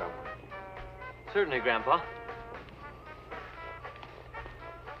down somewhere. Certainly, Grandpa.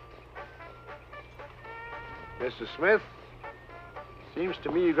 Mr. Smith, seems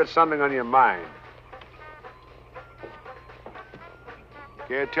to me you got something on your mind.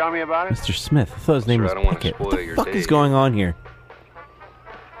 Care to tell me about it? Mr. Smith, I thought his name Sir, was I don't wanna Pickett. What spoil the your fuck is day. going on here?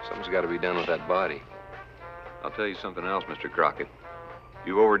 Something's got to be done with that body. I'll tell you something else, Mr. Crockett.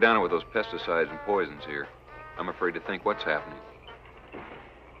 You've overdone it with those pesticides and poisons here. I'm afraid to think what's happening.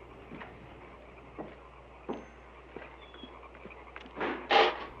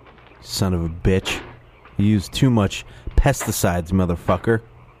 Son of a bitch. You used too much pesticides, motherfucker.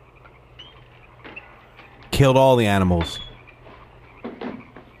 Killed all the animals.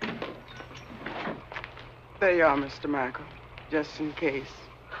 There you are, Mr. Michael, just in case.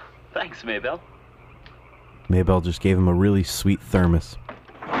 Thanks, Maybelle. Maybelle just gave him a really sweet thermos.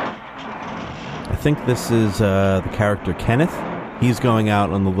 I think this is the character Kenneth. He's going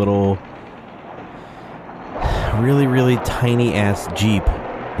out on the little, really, really tiny ass Jeep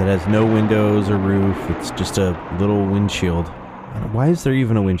that has no windows or roof. It's just a little windshield. Why is there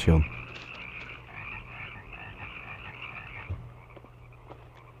even a windshield?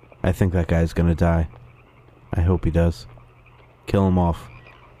 I think that guy's gonna die. I hope he does. Kill him off.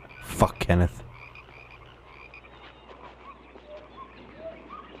 Fuck Kenneth.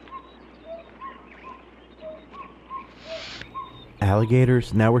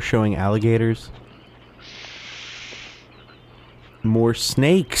 Alligators? Now we're showing alligators. More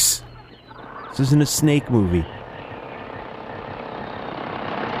snakes. This isn't a snake movie.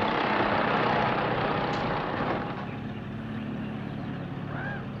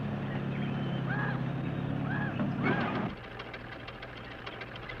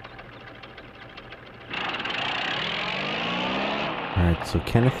 Alright, so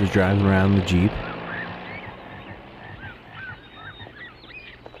Kenneth is driving around the Jeep.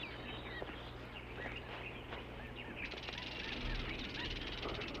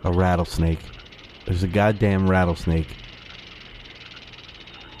 A rattlesnake. There's a goddamn rattlesnake.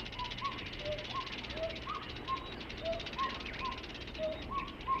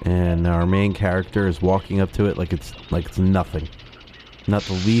 And our main character is walking up to it like it's nothing. Not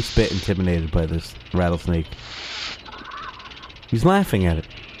the least bit intimidated by this rattlesnake. He's laughing at it.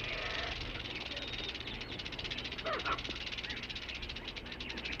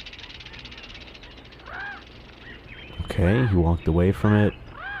 Okay, he walked away from it.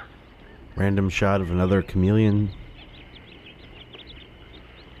 Random shot of another chameleon.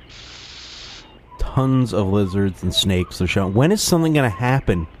 Tons of lizards and snakes are shown. When is something going to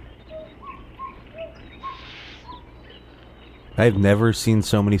happen? I've never seen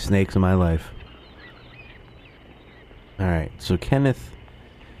so many snakes in my life. Alright, so Kenneth,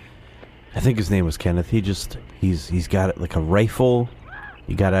 I think his name was Kenneth. He's got like a rifle.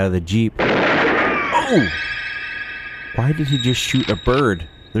 He got out of the Jeep. Oh! Why did he just shoot a bird?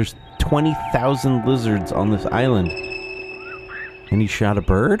 There's 20,000 lizards on this island. And he shot a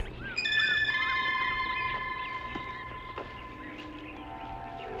bird?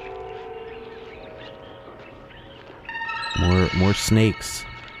 More snakes.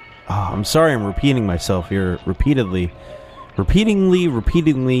 Oh, I'm sorry I'm repeating myself here repeatedly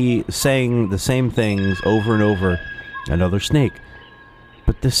saying the same things over and over. Another snake.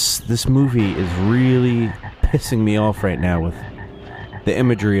 But this movie is really pissing me off right now with the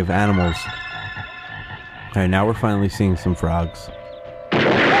imagery of animals. Alright, now we're finally seeing some frogs.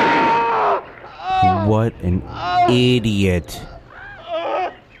 What an idiot.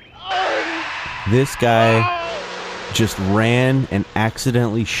 This guy just ran and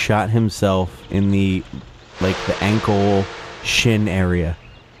accidentally shot himself in the ankle shin area.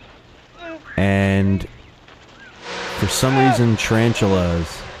 And for some reason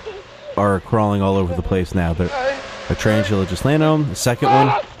tarantulas are crawling all over the place now. A tarantula just landed on him, a second one,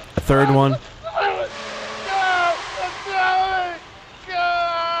 a third one.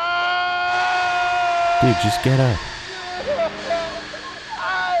 Dude, just get up.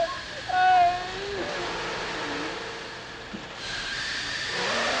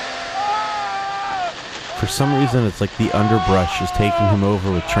 For some reason, it's like the underbrush is taking him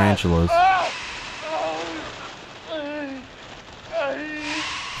over with tarantulas.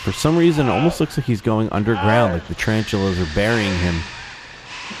 For some reason, it almost looks like he's going underground, like the tarantulas are burying him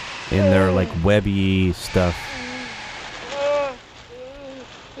in their, like, webby stuff.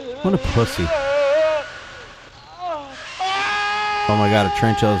 What a pussy. Oh my god, a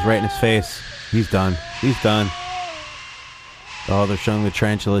tarantula's right in his face. He's done. He's done. Oh, they're showing the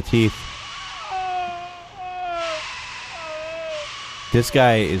tarantula teeth. This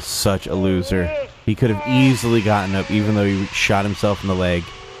guy is such a loser. He could have easily gotten up even though he shot himself in the leg.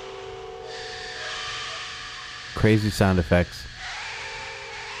 Crazy sound effects.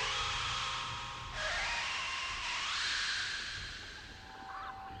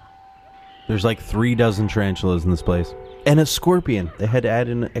 There's like 3 dozen tarantulas in this place. And a scorpion. They had to add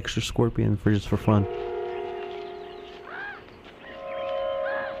in an extra scorpion just for fun.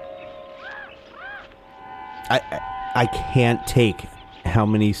 I can't take how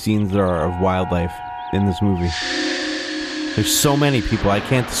many scenes there are of wildlife in this movie. There's so many people, I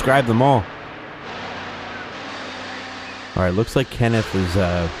can't describe them all. Alright, looks like Kenneth is,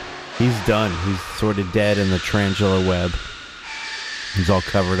 he's done. He's sort of dead in the tarantula web. He's all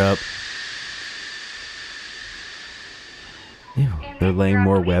covered up. Ew, they're laying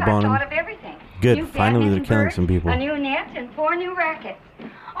more web on him. Good, finally they're killing some people. A new net and 4 new rackets.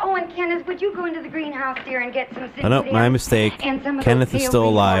 Oh, and Kenneth, would you go into the greenhouse, dear, and get some Oh no, my mistake. Kenneth is still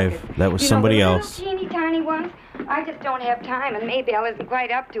alive. That was somebody else. The little teeny tiny ones? I just don't have time, and Maybelle isn't quite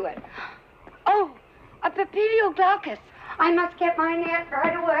up to it. Oh, a Papilioglaucus. I must get my net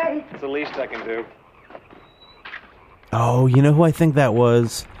right away. It's the least I can do. Oh, you know who I think that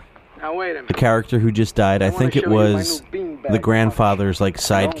was? Now, wait a minute. The character who just died. I think it was the grandfather's, like,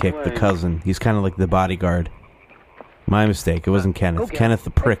 sidekick, the cousin. He's kind of like the bodyguard. My mistake. It wasn't Kenneth. Kenneth the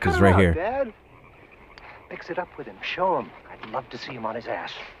prick is right here. Dad. Mix it up with him. Show him. I'd love to see him on his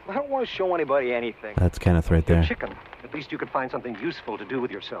ass. I don't want to show anybody anything. That's Kenneth right there. Chicken. At least you could find something useful to do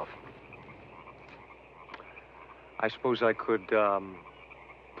with yourself. I suppose I could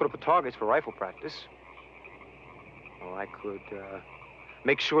put up the targets for rifle practice. Or I could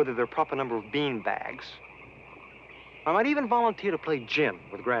make sure that there are a proper number of bean bags. I might even volunteer to play gin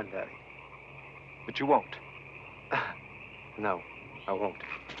with Granddaddy. But you won't. No, I won't.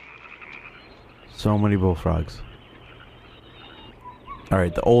 So many bullfrogs.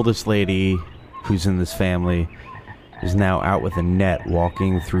 Alright, the oldest lady who's in this family is now out with a net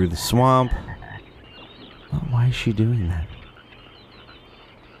walking through the swamp. Well, why is she doing that?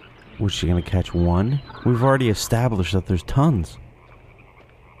 Was she going to catch one? We've already established that there's tons.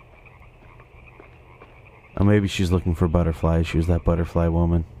 Oh, maybe she's looking for butterflies. She was that butterfly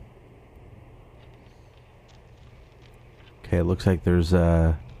woman. Okay, it looks like there's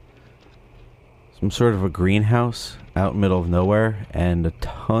some sort of a greenhouse out in the middle of nowhere, and a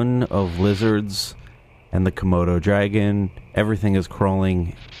ton of lizards and the Komodo dragon. Everything is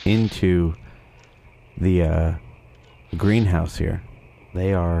crawling into the The greenhouse here.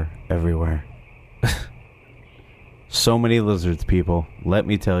 They are everywhere. So many lizards, people. Let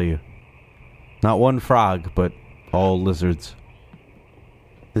me tell you. Not one frog, but all lizards.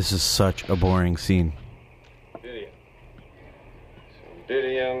 This is such a boring scene.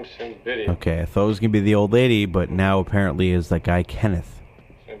 Cymbidium. Okay, I thought it was going to be the old lady, but now apparently is that guy Kenneth.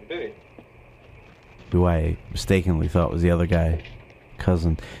 Who I mistakenly thought was the other guy.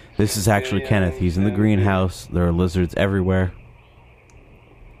 Cousin. This is actually Kenneth. He's in the greenhouse. There are lizards everywhere.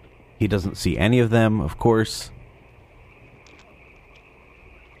 He doesn't see any of them, of course.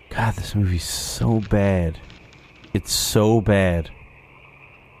 God, this movie's so bad. It's so bad.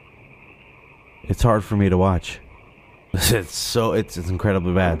 It's hard for me to watch. It's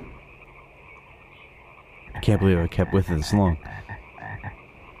incredibly bad. I can't believe I kept with it this long.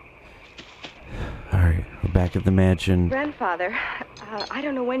 Alright, we're back at the mansion. Grandfather, I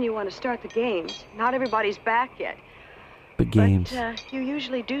don't know when you want to start the games. Not everybody's back yet. The games. But you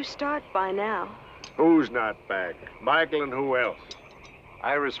usually do start by now. Who's not back? Michael and who else?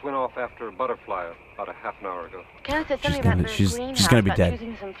 Iris went off after a butterfly about a half an hour ago. Kenneth said something about the greenhouse, she's gonna be about dead.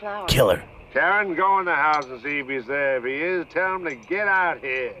 choosing some flowers. Kill her. Karen, go in the house and see if he's there. If he is, tell him to get out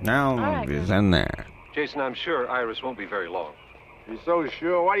here. No, he's in there. Jason, I'm sure Iris won't be very long. If you're so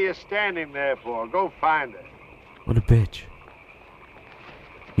sure, what are you standing there for? Go find her. What a bitch.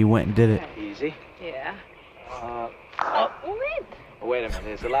 He went and did it. Easy. Yeah. Wait a minute.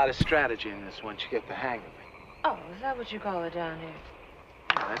 There's a lot of strategy in this once you get the hang of it. Oh, is that what you call it down here?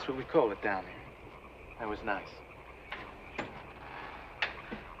 Yeah, that's what we call it down here. That was nice.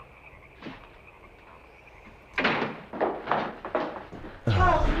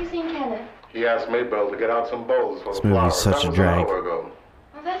 Charles, have you seen Kenneth? He asked Maybelle to get out some bowls for This the movie's flowers. such That a was drag. an hour ago.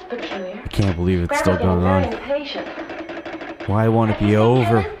 Well, that's peculiar. I can't believe it's still Grandpa's going getting on. very impatient. Why won't it be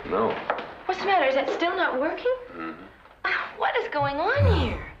over? No. What's the matter? Is it still not working? What is going on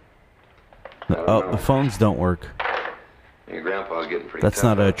here? The phones don't work. Your grandpa's getting pretty That's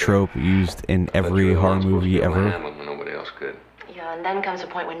tough not a out there. trope used in every horror movie ever. Handle when nobody else could. Yeah, and then comes a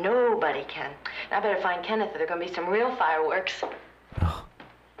point when nobody can. I better find Kenneth or there are going to be some real fireworks.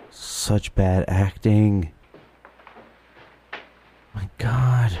 Such bad acting. My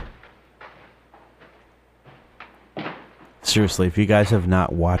God. Seriously, if you guys have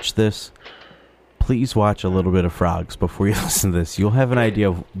not watched this, please watch a little bit of Frogs before you listen to this. You'll have an idea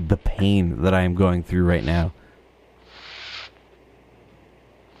of the pain that I am going through right now.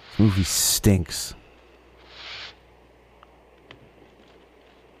 This movie stinks.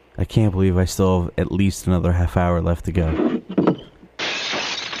 I can't believe I still have at least another half hour left to go.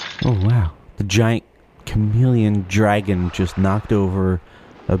 Oh, wow. The giant chameleon dragon just knocked over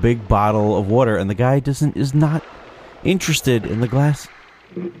a big bottle of water, and the guy is not interested in the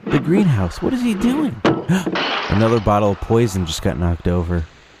greenhouse. What is he doing? Another bottle of poison just got knocked over.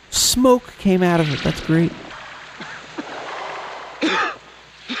 Smoke came out of it. That's great.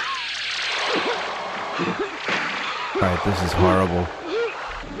 Alright, this is horrible.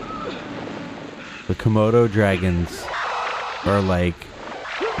 The Komodo dragons are like...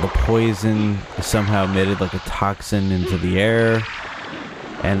 The poison is somehow emitted like a toxin into the air.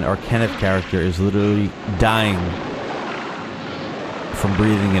 And our Kenneth character is literally dying from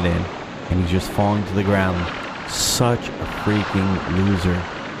breathing it in. And he's just falling to the ground. Such a freaking loser.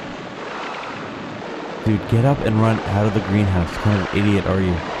 Dude, get up and run out of the greenhouse. What kind of idiot are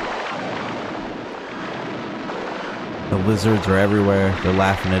you? The lizards are everywhere. They're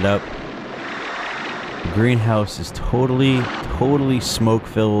laughing it up. The greenhouse is totally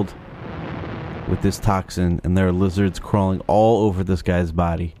smoke-filled with this toxin, and there are lizards crawling all over this guy's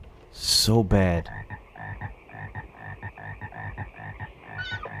body. So bad.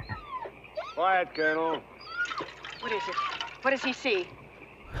 Quiet, Colonel. What is it? What does he see?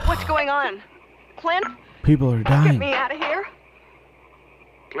 What's going on? Clint? People are Get dying. me out of here.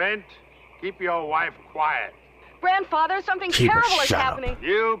 Clint, keep your wife quiet. Grandfather, something Keep her terrible is shut up. happening.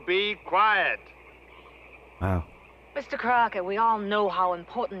 You be quiet. Wow. Mr. Crockett, we all know how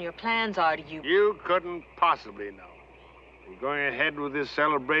important your plans are to you. You couldn't possibly know. We're going ahead with this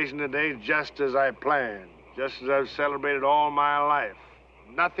celebration today just as I planned. Just as I've celebrated all my life.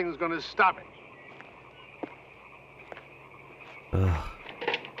 Nothing's going to stop it. Ugh.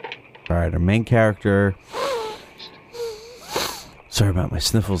 Alright, our main character... Sorry about my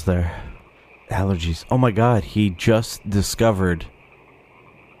sniffles there. Allergies. Oh my God, he just discovered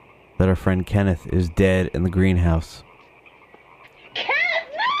that our friend Kenneth is dead in the greenhouse.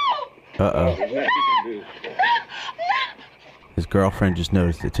 Uh-oh. His girlfriend just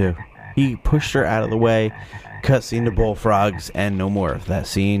noticed it too. He pushed her out of the way. Cutscene to bullfrogs, and no more of that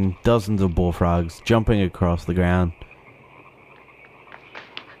scene. Dozens of bullfrogs jumping across the ground.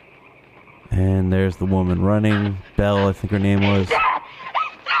 And there's the woman running. Belle, I think her name was.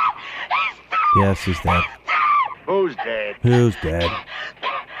 Yes, he's dead. Who's dead? Who's dead?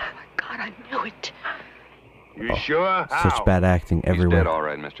 God, I knew it. You sure? How? Such bad acting He's everywhere. dead, all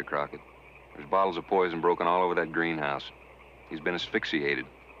right, Mr. Crockett. There's bottles of poison broken all over that greenhouse. He's been asphyxiated.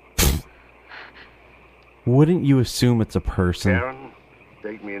 Wouldn't you assume it's a person? Karen,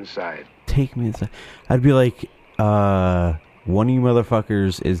 take me inside. Take me inside. I'd be like, one of you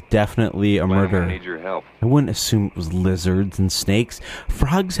motherfuckers is definitely a murderer. I need your help. I wouldn't assume it was lizards and snakes.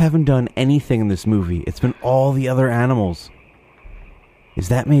 Frogs haven't done anything in this movie. It's been all the other animals. Is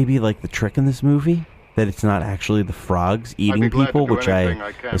that maybe like the trick in this movie? That it's not actually the frogs eating people, which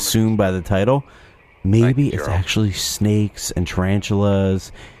I assume by the title? Maybe it's actually snakes and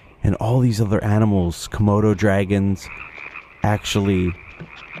tarantulas and all these other animals, Komodo dragons, actually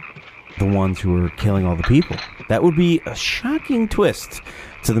the ones who are killing all the people. That would be a shocking twist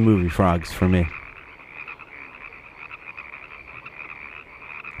to the movie Frogs for me.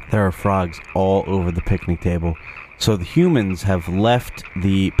 There are frogs all over the picnic table. So the humans have left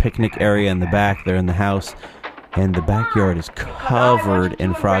the picnic area in the back. They're in the house. And the backyard is covered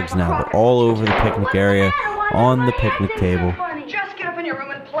in frogs now. They're all over the picnic area, on the picnic table. Just get up in your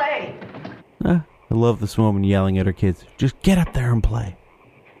room and play. I love this woman yelling at her kids. Just get up there and play.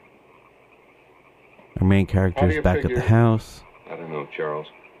 Our main character is back at the house. I don't know, Charles.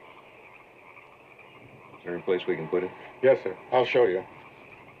 Is there a place we can put it? Yes, sir. I'll show you.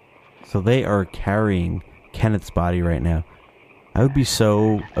 So they are carrying Kenneth's body right now. I would be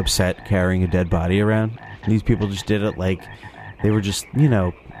so upset carrying a dead body around. These people just did it like they were just,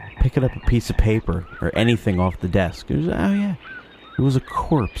 picking up a piece of paper or anything off the desk. It was, oh yeah, it was a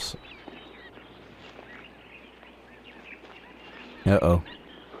corpse. Uh-oh.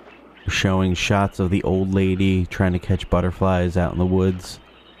 Showing shots of the old lady trying to catch butterflies out in the woods.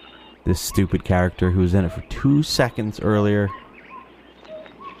 This stupid character who was in it for 2 seconds earlier.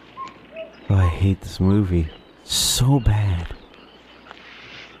 Oh, I hate this movie. So bad.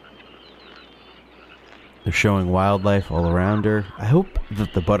 They're showing wildlife all around her. I hope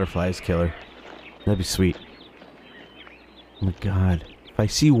that the butterflies kill her. That'd be sweet. Oh my god. If I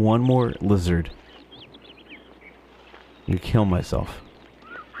see one more lizard, I'm gonna kill myself.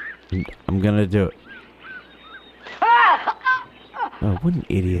 I'm gonna do it. Oh, what an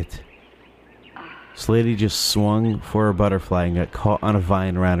idiot. This lady just swung for a butterfly and got caught on a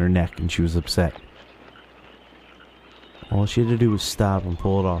vine around her neck, and she was upset. All she had to do was stop and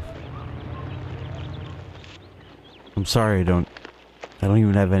pull it off. I'm sorry, I don't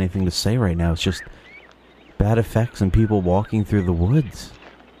even have anything to say right now. It's just bad effects and people walking through the woods.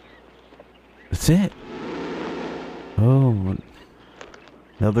 That's it. Oh,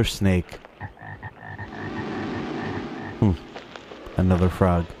 another snake. Another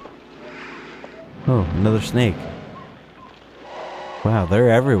frog. Oh, another snake. Wow, they're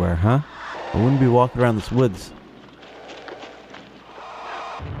everywhere, huh? I wouldn't be walking around this woods.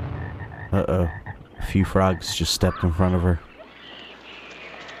 Uh-oh. A few frogs just stepped in front of her.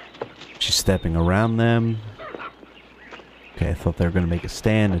 She's stepping around them. Okay, I thought they were going to make a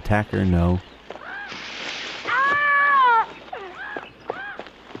stand, attack her. No.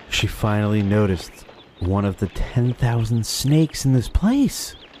 She finally noticed one of the 10,000 snakes in this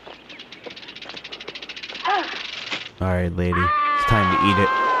place. Alright, lady. It's time to eat it.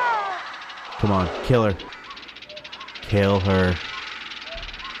 Come on, kill her. Kill her.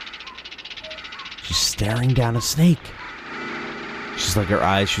 She's staring down a snake. She's like, her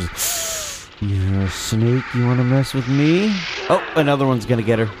eyes, she's like, you're a snake, you want to mess with me? Oh, another one's gonna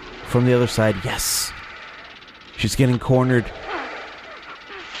get her. From the other side, yes. She's getting cornered.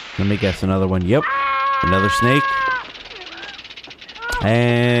 Let me guess, another one. Yep, another snake.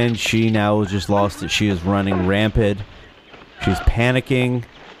 And she now just lost it. She is running rampant. She's panicking.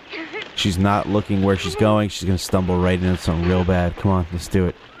 She's not looking where she's going. She's gonna stumble right into something real bad. Come on, let's do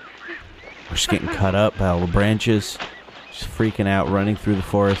it. She's getting cut up by all the branches. She's freaking out, running through the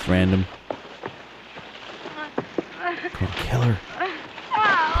forest, random. Come on, kill her.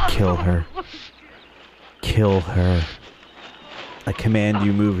 Kill her. Kill her. I command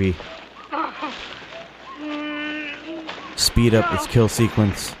you, movie. Speed up this kill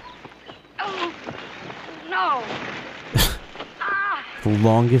sequence. No. The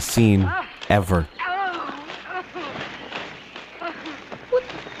longest scene ever. What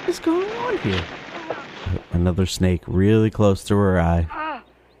is going on here? Another snake really close to her eye.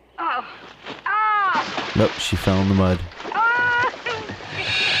 Nope, she fell in the mud.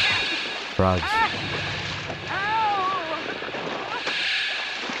 Frogs.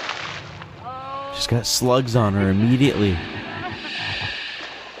 She's got slugs on her immediately.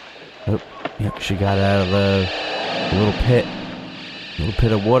 Oh, Yep, she got out of the little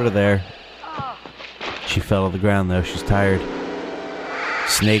pit of water there. She fell to the ground, though. She's tired.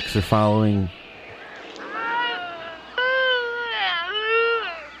 Snakes are following.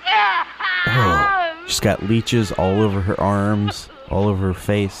 Oh, she's got leeches all over her arms, all over her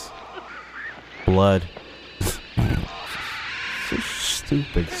face. Blood. So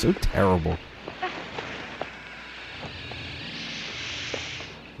stupid, so terrible.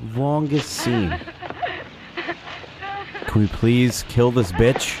 Longest scene. Can we please kill this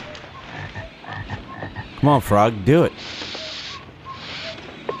bitch? Come on, Frog, do it.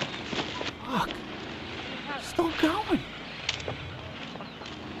 Fuck. Still going.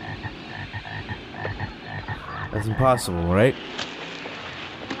 That's impossible, right?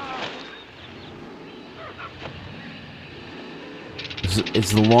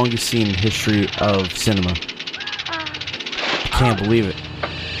 It's the longest scene in history of cinema. I can't believe it.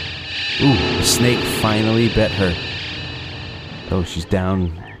 Ooh, the snake finally bit her. Oh, she's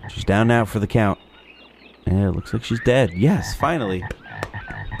down. She's down now for the count. Yeah, it looks like she's dead. Yes, finally.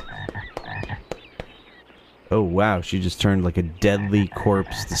 Oh, wow. She just turned like a deadly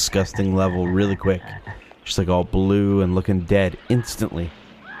corpse, disgusting level really quick. She's like all blue and looking dead instantly.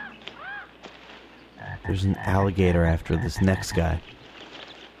 There's an alligator after this next guy.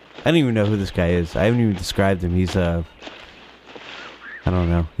 I don't even know who this guy is. I haven't even described him. He's I don't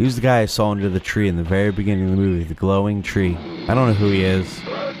know. He was the guy I saw under the tree in the very beginning of the movie, the glowing tree. I don't know who he is. He's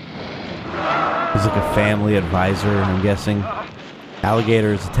like a family advisor, I'm guessing.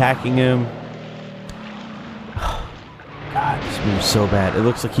 Alligator is attacking him. Oh, God, this movie's so bad. It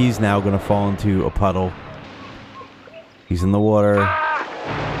looks like he's now going to fall into a puddle. He's in the water.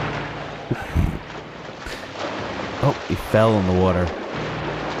 Oh, he fell in the water.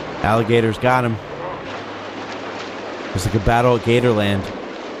 Alligator's got him. It's like a battle at Gatorland.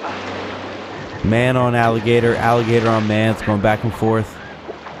 Man on alligator, alligator on man. It's going back and forth.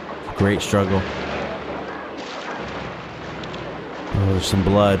 Great struggle. Oh, there's some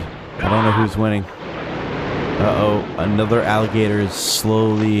blood. I don't know who's winning. Uh-oh. Another alligator is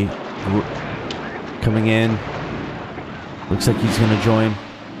slowly coming in. Looks like he's going to join.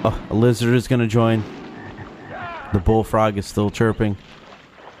 Oh, a lizard is going to join. The bullfrog is still chirping.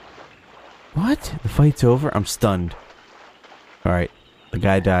 What? The fight's over? I'm stunned. Alright, the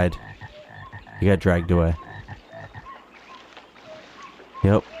guy died. He got dragged away.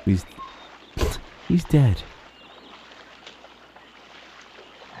 Yep, he's dead.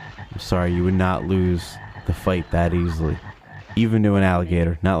 I'm sorry, you would not lose the fight that easily. Even to an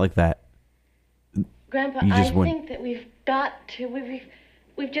alligator, not like that. Grandpa, You just I think that we've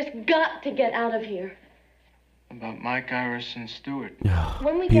just got to get out of here. About Mike, Iris, and Stewart.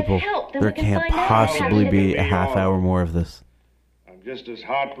 When we People, get help, then there we can can't find out. possibly be a half hour more of this. I'm just as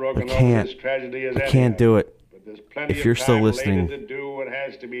heartbroken I can't. over this tragedy as I can't do it. But there's plenty If you're of still time listening, later to do what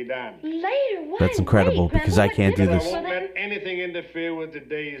has to be done. Later? Why that's incredible wait, because I can't do I this. won't let anything interfere with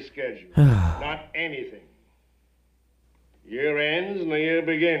today's schedule. Not anything. Year ends and the year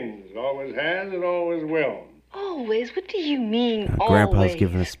begins. It always has, it always will. Always? What do you mean, Grandpa's always?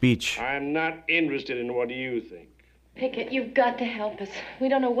 giving a speech. I'm not interested in what you think. Pickett, you've got to help us. We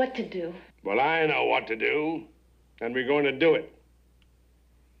don't know what to do. Well, I know what to do, and we're going to do it.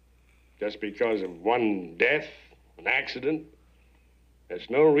 Just because of one death, an accident, there's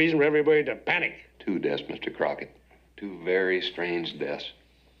no reason for everybody to panic. 2 deaths, Mr. Crockett. 2 very strange deaths.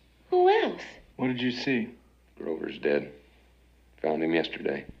 Who else? What did you see? Grover's dead. Found him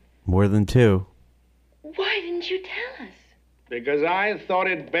yesterday. More than 2. Why didn't you tell us? Because I thought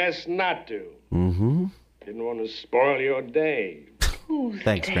it best not to. Mm-hmm. Didn't want to spoil your day.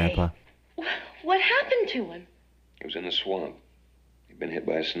 Thanks, Grandpa. What happened to him? He was in the swamp. He'd been hit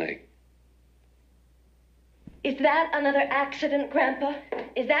by a snake. Is that another accident, Grandpa?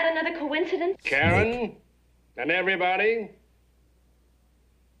 Is that another coincidence? Karen and everybody,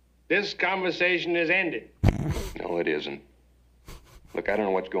 this conversation is ended. No, it isn't. Look, I don't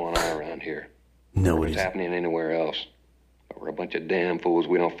know what's going on around here. No, or it what's isn't. happening anywhere else. But we're a bunch of damn fools.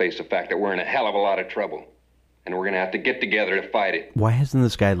 We don't face the fact that we're in a hell of a lot of trouble. And we're going to have to get together to fight it. Why hasn't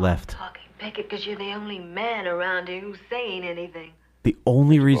this guy left? Pickett, because you're the only man around here who's saying anything. The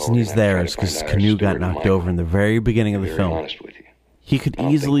only reason he's there is because his canoe got knocked over in the very beginning of the film. Honest with you. He could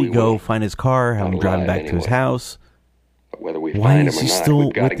easily go find his car, have him drive back to his house. But whether we Why find is him or he not, still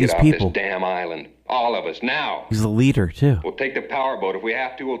we've got to with get these off people? this damn island. All of us, now. He's the leader, too. We'll take the powerboat. If we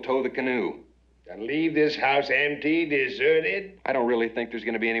have to, we'll tow the canoe. And leave this house empty, deserted? I don't really think there's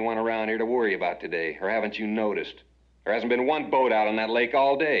going to be anyone around here to worry about today. Or haven't you noticed? There hasn't been one boat out on that lake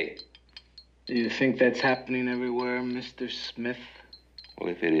all day. Do you think that's happening everywhere, Mr. Smith? Well,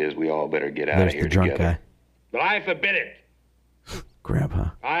 if it is, we all better get out There's of here the drunk together. guy. But I forbid it.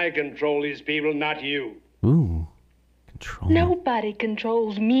 Grandpa. I control these people, not you. Ooh. Nobody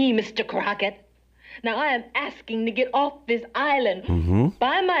controls me, Mr. Crockett. Now, I am asking to get off this island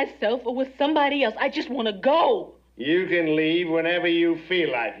by myself or with somebody else. I just want to go. You can leave whenever you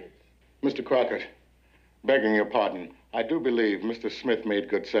feel like it. Mr. Crockett, begging your pardon, I do believe Mr. Smith made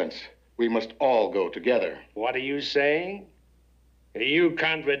good sense. We must all go together. What are you saying? Are you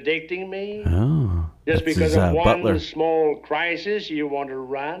contradicting me? Oh. Just that's because his, of one butler. small crisis, you want to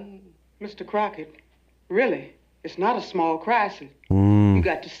run? Mr. Crockett, really, it's not a small crisis. Mm. You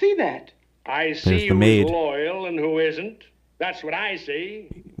got to see that. I see There's the who's maid. loyal and who isn't. That's what I see.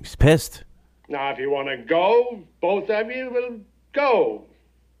 He's pissed. Now, if you want to go, both of you will go.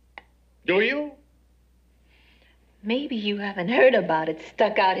 Do you? Maybe you haven't heard about it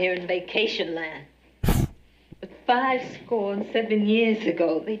stuck out here in vacation land. But 57 years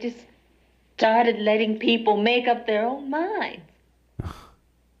ago, they just started letting people make up their own minds.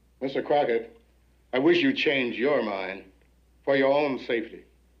 Mr. Crockett, I wish you'd change your mind for your own safety.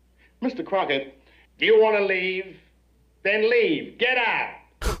 Mr. Crockett. Do you want to leave? Then leave. Get out.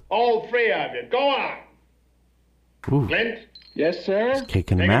 All three of you. Go on. Ooh. Clint? Yes, sir? He's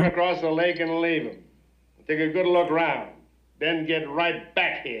kicking Take him him out. across the lake and leave him. Take a good look round. Then get right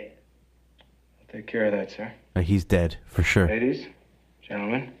back here. I'll take care of that, sir. He's dead, for sure. Ladies,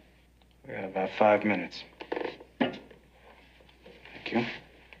 gentlemen, we got about 5 minutes. Thank you.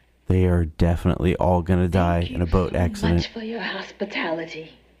 They are definitely all gonna die in a boat Much accident. for your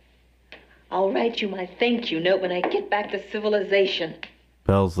hospitality. I'll write you my thank you note when I get back to civilization.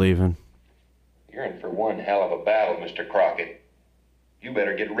 Bell's leaving. You're in for one hell of a battle, Mr. Crockett. You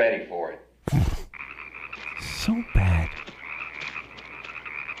better get ready for it. So bad.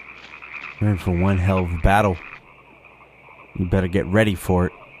 You're in for one hell of a battle. You better get ready for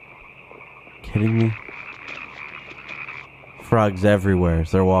it. Kidding me? Frogs everywhere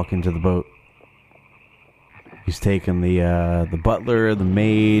as they're walking to the boat. He's taking the butler, the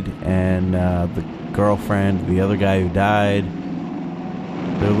maid, and the girlfriend, the other guy who died.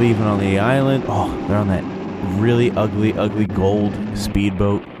 They're leaving on the island. Oh, they're on that really ugly gold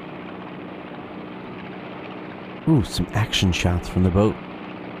speedboat. Ooh, some action shots from the boat.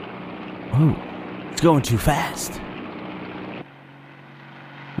 Ooh, it's going too fast.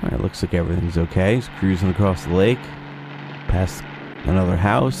 Alright, looks like everything's okay. He's cruising across the lake. Past another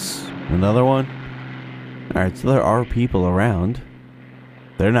house. Another one. Alright, so there are people around.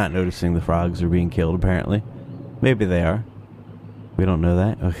 They're not noticing the frogs are being killed, apparently. Maybe they are. We don't know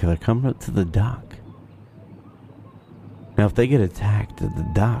that. Okay, they're coming up to the dock. Now, if they get attacked at the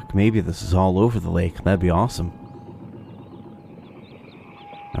dock, maybe this is all over the lake. That'd be awesome.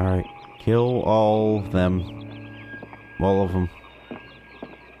 Alright, kill all of them. All of them.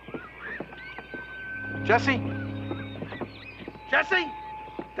 Jesse? Jesse?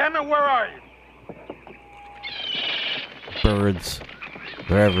 Damn it, where are you? Birds.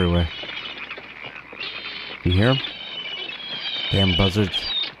 They're everywhere. You hear them? Damn buzzards.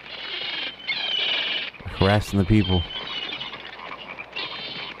 Harassing the people.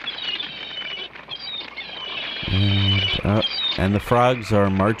 And the frogs are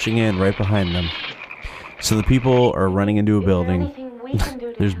marching in right behind them. So the people are running into a building.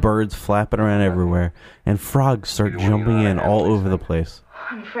 There's birds flapping around everywhere. And frogs start jumping in all over the place.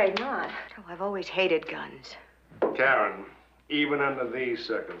 I'm afraid not. Oh, I've always hated guns. Karen, even under these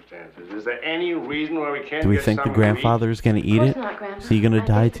circumstances, is there any reason why we can't Do we get think the something to eat? grandfather is going to eat it? Is he going to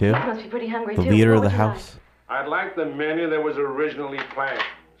die too? You must be pretty hungry The too. leader of What the would you house? I'd like the menu that was originally planned,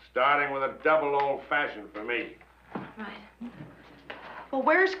 starting with a double old-fashioned for me. Well,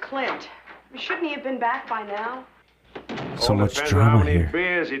 where's Clint? Shouldn't he have been back by now? So much Depends on how drama many here.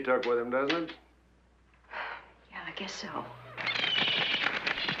 beers he took with him, doesn't it? Yeah, I guess so.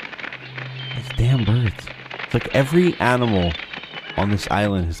 These damn birds. It's like every animal on this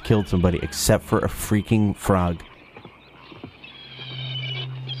island has killed somebody except for a freaking frog.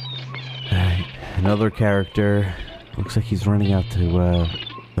 Alright, another character. Looks like he's running out to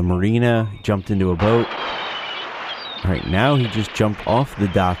the marina. He jumped into a boat. Alright, now he just jumped off the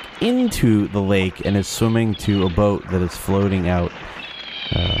dock into the lake and is swimming to a boat that is floating out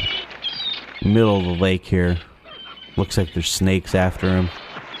middle of the lake here. Looks like there's snakes after him.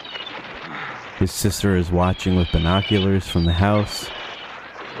 His sister is watching with binoculars from the house.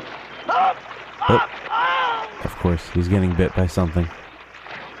 Oh, of course, he's getting bit by something.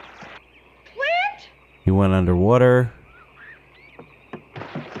 Clint? He went underwater.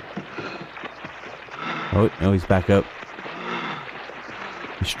 Oh, no, he's back up.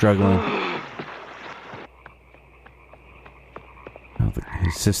 He's struggling. Oh,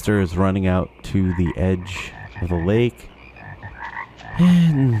 His sister is running out to the edge of the lake.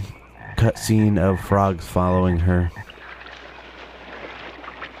 And cutscene of frogs following her.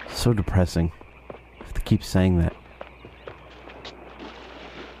 So depressing. I have to keep saying that.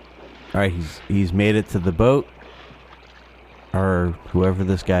 Alright, he's made it to the boat. Or whoever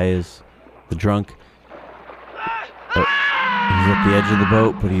this guy is. The drunk. He's at the edge of the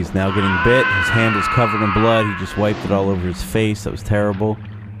boat, but he's now getting bit. His hand is covered in blood. He just wiped it all over his face. That was terrible.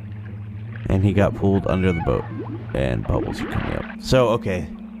 And he got pulled under the boat. And bubbles are coming up. So, okay.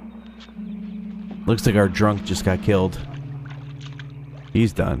 Looks like our drunk just got killed.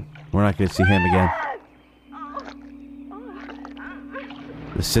 He's done. We're not going to see him again.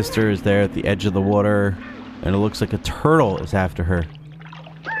 The sister is there at the edge of the water. And it looks like a turtle is after her.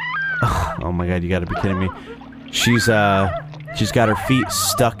 Oh my god, you gotta be kidding me. She's got her feet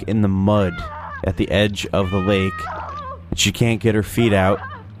stuck in the mud at the edge of the lake. And she can't get her feet out.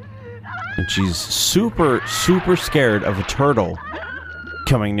 And she's super, super scared of a turtle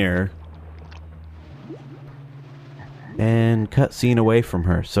coming near her. And cutscene away from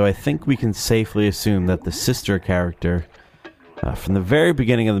her. So I think we can safely assume that the sister character from the very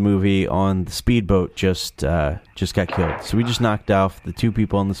beginning of the movie on the speedboat just got killed. So we just knocked off the two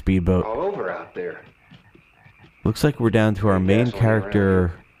people on the speedboat. All over out there. Looks like we're down to our main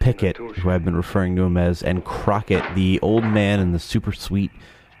character, Pickett, who I've been referring to him as, and Crockett, the old man in the super sweet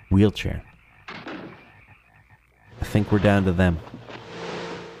wheelchair. I think we're down to them.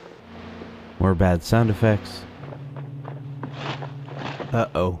 More bad sound effects.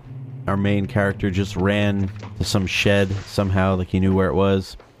 Uh-oh. Our main character just ran to some shed somehow, like he knew where it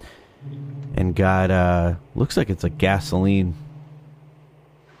was. And got, looks like it's a gasoline.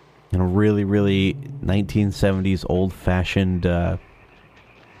 And a really, really 1970s old-fashioned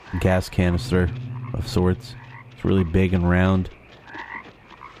gas canister of sorts. It's really big and round.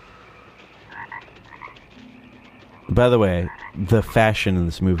 By the way, the fashion in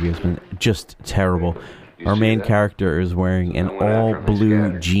this movie has been just terrible. Our main character is wearing an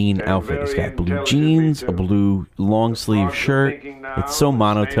all-blue jean outfit. He's got blue jeans, a blue long-sleeve shirt. It's so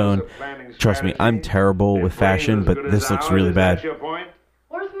monotone. Trust me, I'm terrible with fashion, but this looks really bad.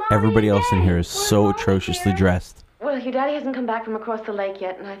 Everybody else in here is so atrociously dressed. Well, your daddy hasn't come back from across the lake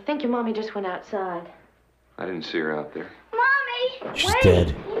yet, and I think your mommy just went outside. I didn't see her out there. Mommy! She's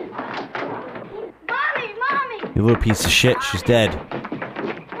dead. Mommy! You little piece of shit, she's dead.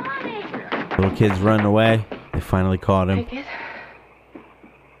 Little kid's running away. They finally caught him.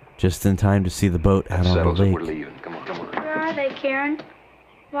 Just in time to see the boat out on the lake. We're leaving. Come on. Where are they, Karen?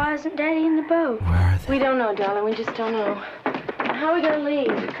 Why isn't Daddy in the boat? Where are they? We don't know, darling. We just don't know. How are we going to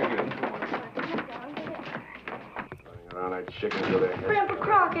leave? Grandpa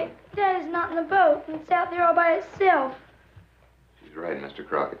Crockett, Dad is not in the boat, and it's out there all by itself. She's right, Mr.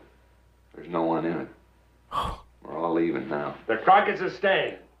 Crockett. There's no one in it. We're all leaving now. The Crockett's are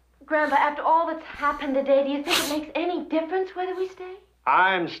staying. Grandpa, after all that's happened today, do you think it makes any difference whether we stay?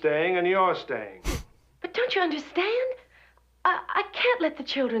 I'm staying and you're staying. But don't you understand? I can't let the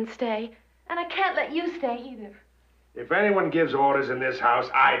children stay, and I can't let you stay either. If anyone gives orders in this house,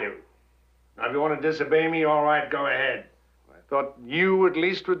 I do. Now, if you want to disobey me, all right, go ahead. I thought you at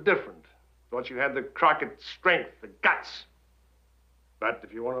least were different. Thought you had the Crockett strength, the guts. But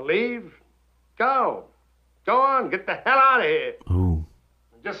if you want to leave, go. Go on, get the hell out of here. Ooh.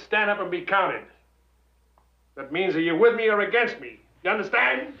 Just stand up and be counted. That means that you're with me or against me. You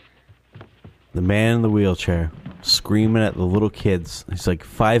understand? The man in the wheelchair, screaming at the little kids. He's like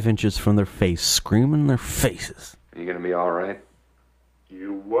 5 inches from their face, screaming in their faces. Are you going to be all right?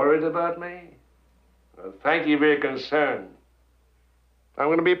 You worried about me? Well, thank you for your concern. I'm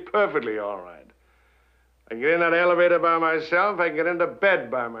going to be perfectly all right. I can get in that elevator by myself. I can get into bed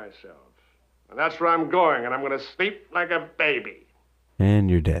by myself. And that's where I'm going, and I'm going to sleep like a baby.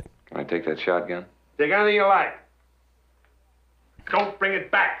 And you're dead. Can I take that shotgun? Take anything you like. Don't bring it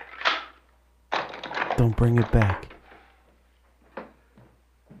back. Don't bring it back.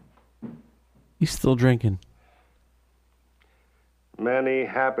 He's still drinking. Many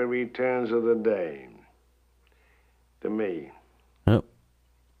happy returns of the day. To me. Oh.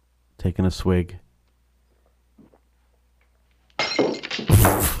 Taking a swig.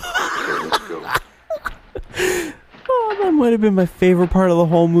 Oh, that might have been my favorite part of the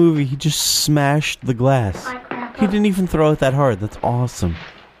whole movie. He just smashed the glass. He didn't even throw it that hard. That's awesome.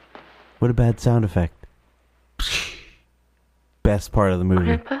 What a bad sound effect. Best part of the movie.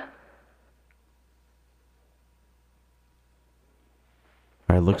 Grandpa?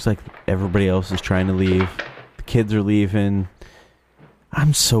 Alright, looks like everybody else is trying to leave. The kids are leaving.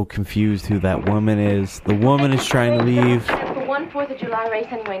 I'm so confused who that woman is. The woman is trying to leave. For one 4th of July race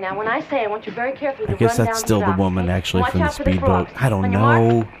anyway. Now, when I say I want you very carefully to I guess run that's down still the the dock, woman okay? actually Watch from the out for the speedboat. frogs. I don't On your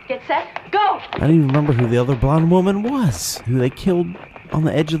know. mark, get set, go! I don't even remember who the other blonde woman was, who they killed on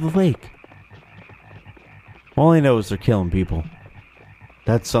the edge of the lake. All I know is they're killing people.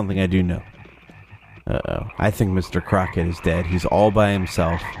 That's something I do know. Uh-oh. I think Mr. Crockett is dead. He's all by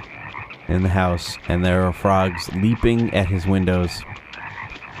himself in the house, and there are frogs leaping at his windows.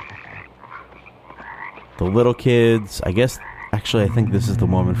 The little kids, I guess, actually I think this is the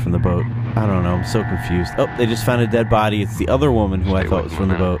woman from the boat. I don't know, I'm so confused. Oh, they just found a dead body. It's the other woman who I thought was from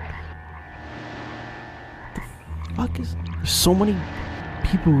the boat. The fuck is... There's so many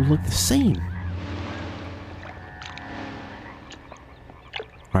people who look the same.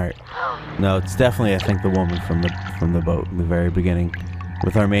 Alright. No, it's definitely, I think, the woman from the boat in the very beginning.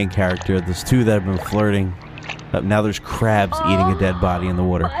 With our main character. There's two that have been flirting. Now there's crabs eating a dead body in the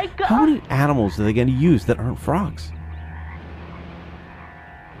water. How many animals are they going to use that aren't frogs?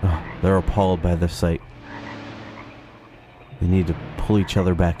 Oh, they're appalled by this sight. They need to pull each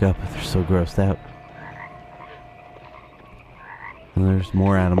other back up if they're so grossed out. And there's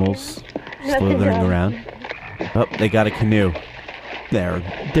more animals slithering around. Oh, they got a canoe. They're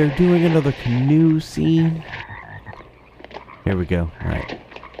doing another canoe scene. Here we go. All right.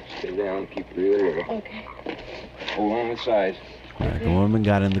 Stay down. Keep real low. Okay. Hold on the sides. All right, the woman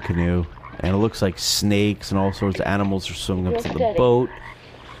got in the canoe, and it looks like snakes and all sorts of animals are swimming up to the boat.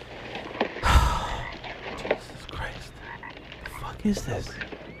 Jesus Christ. What the fuck is this?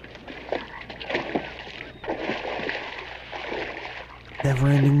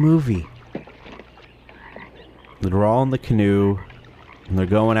 Never-ending movie. They're all in the canoe, and they're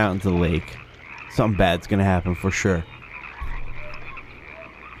going out into the lake. Something bad's gonna happen for sure.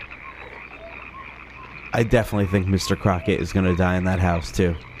 I definitely think Mr. Crockett is gonna die in that house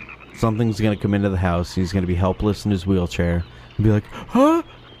too. Something's gonna come into the house. He's gonna be helpless in his wheelchair and be like, huh?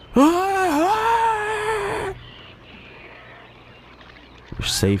 We're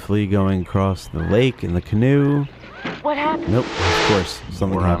safely going across the lake in the canoe. What happened? Nope, of course,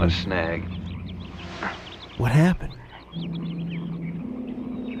 something We're on a happened. snag. What happened?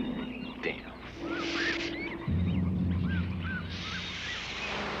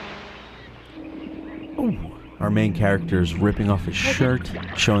 Ooh. Our main character is ripping off his shirt,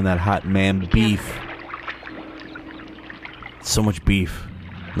 showing that hot man beef. So much beef.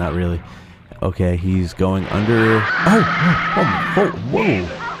 Not really. Okay, he's going under... Whoa.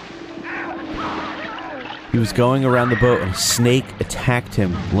 He was going around the boat and a snake attacked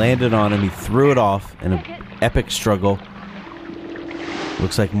him, landed on him, he threw it off in an epic struggle.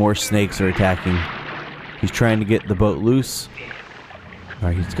 Looks like more snakes are attacking. He's trying to get the boat loose.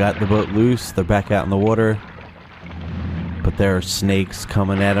 Alright, he's got the boat loose. They're back out in the water. But there are snakes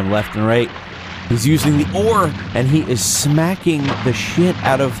coming at him left and right. He's using the oar, and he is smacking the shit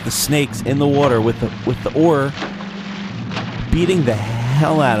out of the snakes in the water with the oar. Beating the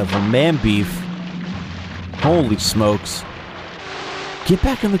hell out of him. Man beef. Holy smokes. Get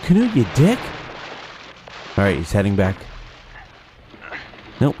back in the canoe, you dick. Alright, he's heading back.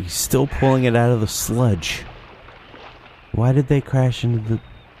 Nope, he's still pulling it out of the sludge. Why did they crash into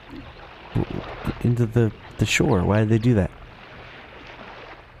the shore? Why did they do that?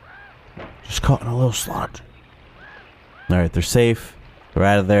 Just caught in a little sludge. Alright, they're safe. They're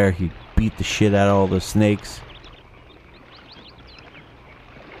out of there. He beat the shit out of all the snakes.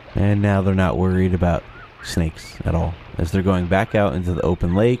 And now they're not worried about snakes at all. As they're going back out into the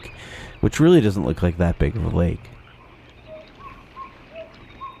open lake, which really doesn't look like that big of a lake.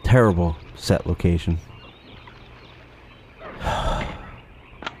 Terrible set location.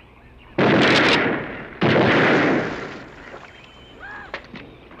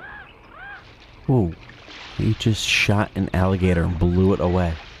 Whoa. He just shot an alligator and blew it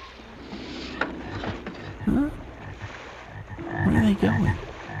away. Huh? Where are they going?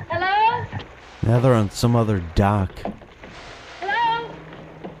 Hello? Now they're on some other dock. Hello?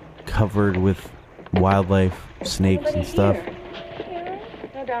 Covered with wildlife, snakes and stuff.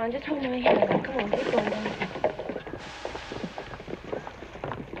 No, darling, just hold my hand. Come on, keep going.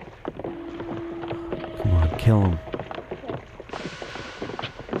 Come on, kill him.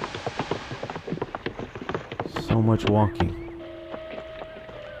 So much walking.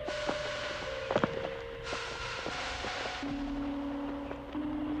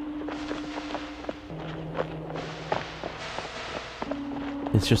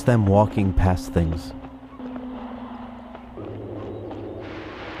 It's just them walking past things.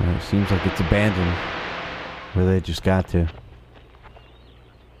 And it seems like it's abandoned. Where they just got to. I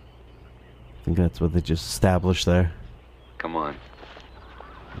think that's what they just established there. Come on.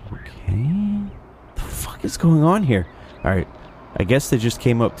 Okay. What the fuck is going on here? Alright. I guess they just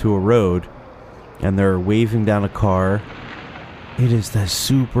came up to a road, and they're waving down a car. It is that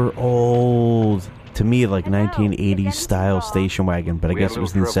super old, to me, like 1980s style station wagon, but I guess it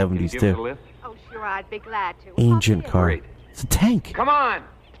was in the 70s too. Oh, sure, I'd be glad to. Ancient car. It's a tank. Come on. All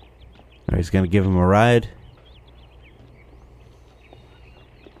right, he's gonna give him a ride.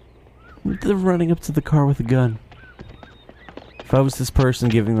 They're running up to the car with a gun. If I was this person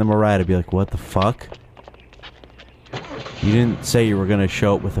giving them a ride, I'd be like, what the fuck? You didn't say you were going to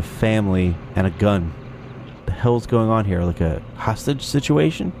show up with a family and a gun. What the hell's going on here? Like a hostage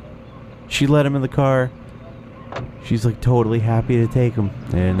situation? She let him in the car. She's like totally happy to take him.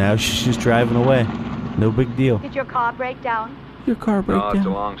 And now she's just driving away. No big deal. Did your car break down? Your car break down? No, it's a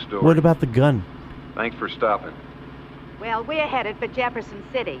long story. What about the gun? Thanks for stopping. Well, we're headed for Jefferson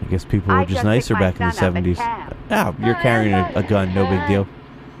City. I guess people were just nicer back in the 70s. Oh, you're carrying a gun, no big deal.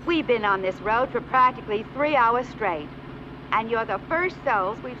 We've been on this road for practically 3 hours straight, and you're the first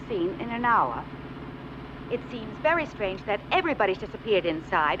souls we've seen in an hour. It seems very strange that everybody's disappeared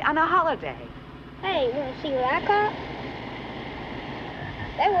inside on a holiday. Hey, you want to see what I caught?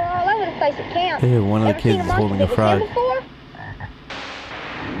 They were all over the place at camp. Hey, one of the kids is holding a frog.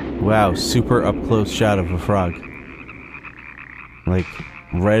 Wow, super up close shot of a frog. Like,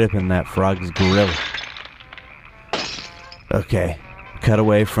 right up in that frog's grill. Okay. Cut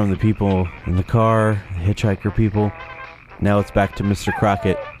away from the people in the car, the hitchhiker people. Now it's back to Mr.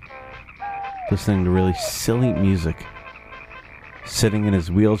 Crockett. Listening to really silly music. Sitting in his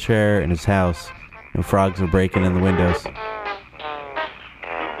wheelchair in his house. And frogs are breaking in the windows.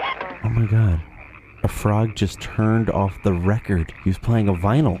 Oh my god. A frog just turned off the record. He was playing a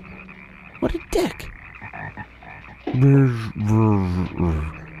vinyl. What a dick.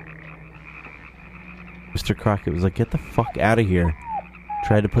 Mr. Crockett was like, get the fuck out of here.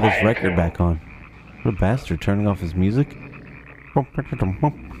 Tried to put his record back on. What a bastard, turning off his music. I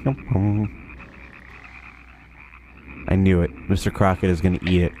knew it. Mr. Crockett is going to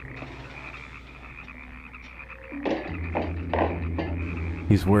eat it.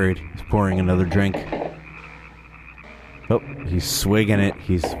 He's worried. He's pouring another drink. Oh, he's swigging it.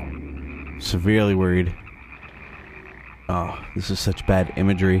 He's severely worried. Oh, this is such bad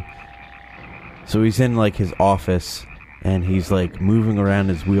imagery. So he's in, like, his office, and he's, like, moving around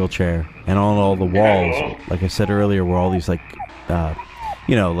his wheelchair. And on all the walls, like I said earlier, were all these, like,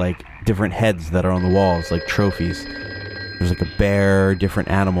 you know, like, different heads that are on the walls, like trophies. There's, like, a bear, different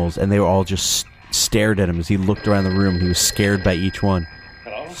animals, and they were all just stared at him as he looked around the room. He was scared by each one.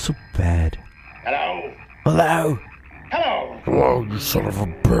 Hello? So bad. Hello? Hello? Hello? Hello, you son of a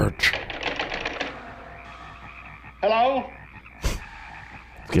bitch. Hello? He's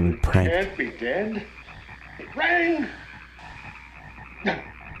getting pranked. Can't be dead. It rang.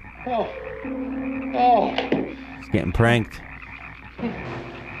 Oh. Oh. He's getting pranked.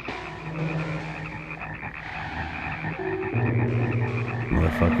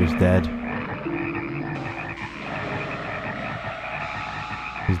 Motherfucker's dead.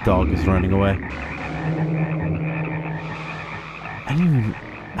 His dog is running away. I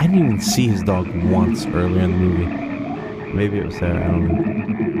didn't even see his dog once earlier in the movie. Maybe it was there, I don't know.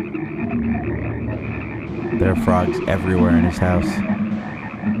 There are frogs everywhere in his house.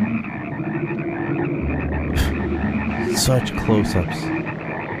 Such close-ups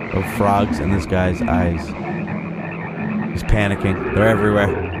of frogs in this guy's eyes. He's panicking. They're everywhere.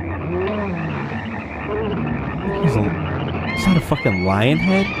 Is that a fucking lion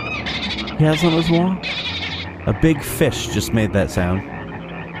head he has on his wall? A big fish just made that sound.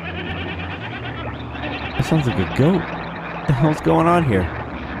 That sounds like a goat. What the hell's going on here?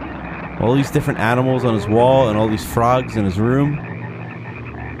 All these different animals on his wall and all these frogs in his room.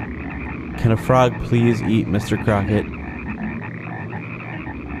 Can a frog please eat Mr. Crockett?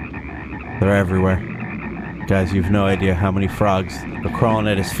 They're everywhere. Guys, you've no idea how many frogs are crawling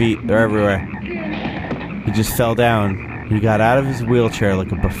at his feet. They're everywhere. He just fell down. He got out of his wheelchair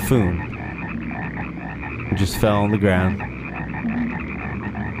like a buffoon. He just fell on the ground.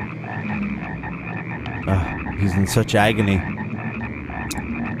 He's in such agony.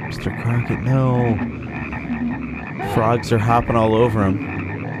 Mr. Crockett, no. Frogs are hopping all over him.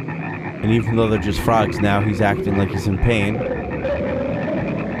 And even though they're just frogs, now he's acting like he's in pain.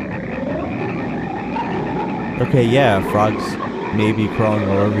 Okay, yeah, frogs maybe crawling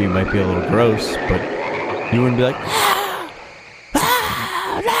all over you might be a little gross, but you wouldn't be like,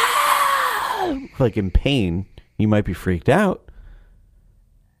 like in pain. You might be freaked out.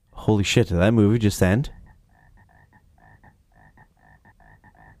 Holy shit, did that movie just end?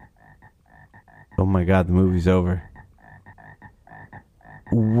 Oh my god, the movie's over.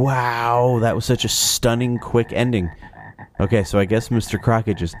 Wow, that was such a stunning, quick ending. Okay, so I guess Mr.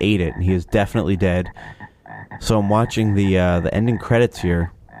 Crockett just ate it, and he is definitely dead. So I'm watching the ending credits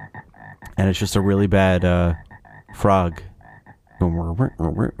here, and it's just a really bad frog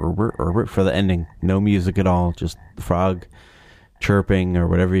for the ending. No music at all, just the frog chirping or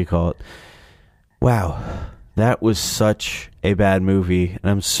whatever you call it. Wow, that was such a bad movie, and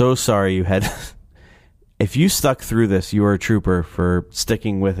I'm so sorry you had... If you stuck through this, you are a trooper for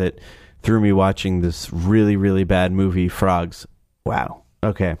sticking with it through me watching this really, really bad movie, Frogs. Wow.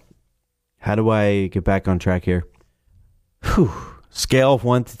 Okay. How do I get back on track here? Whew. Scale of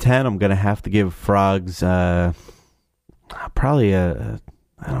 1 to 10, I'm going to have to give Frogs probably I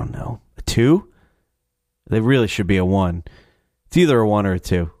don't know, a 2? They really should be a 1. It's either a 1 or a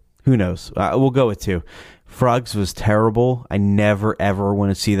 2. Who knows? We'll go with 2. Frogs was terrible. I never, ever want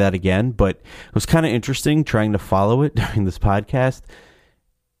to see that again, but it was kind of interesting trying to follow it during this podcast.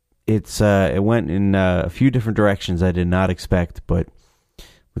 It went in a few different directions I did not expect, but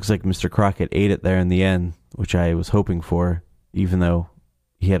looks like Mr. Crockett ate it there in the end, which I was hoping for, even though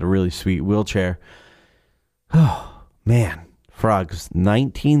he had a really sweet wheelchair. Oh, man. Frogs.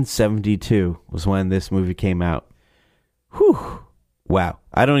 1972 was when this movie came out. Whew. Wow.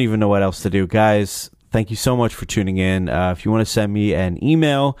 I don't even know what else to do. Guys, thank you so much for tuning in. If you want to send me an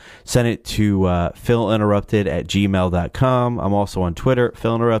email, send it to philinterrupted@gmail.com. I'm also on Twitter,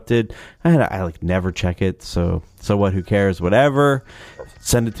 philinterrupted. I never check it, so what? Who cares? Whatever.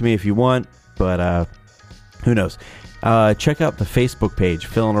 Send it to me if you want, but who knows? Check out the Facebook page,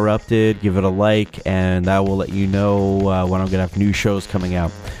 Phil Interrupted. Give it a like, and I will let you know when I'm going to have new shows coming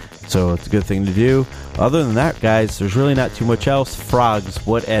out. So it's a good thing to do. Other than that, guys, there's really not too much else. Frogs,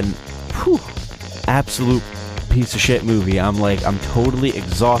 what an absolute piece of shit movie. I'm totally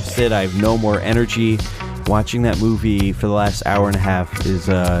exhausted. I have no more energy. Watching that movie for the last hour and a half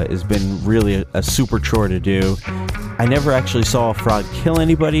has been really a super chore to do. I never actually saw a frog kill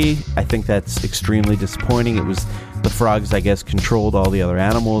anybody. I think that's extremely disappointing. It was the frogs, I guess, controlled all the other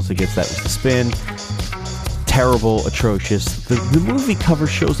animals. I guess that was the spin. Terrible, atrocious. The movie cover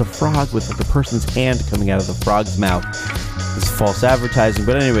shows a frog with a person's hand coming out of the frog's mouth. It's false advertising.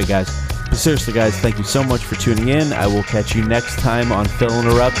 But anyway, guys, seriously, guys, thank you so much for tuning in. I will catch you next time on Phil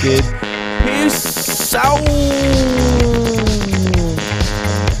Interrupted. Peace out!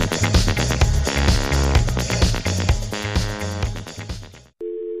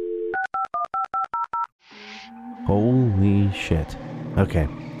 Holy shit. Okay,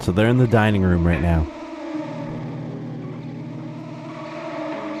 so they're in the dining room right now.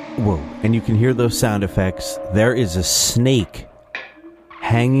 Whoa, and you can hear those sound effects. There is a snake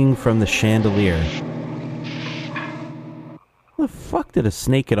hanging from the chandelier. How the fuck did a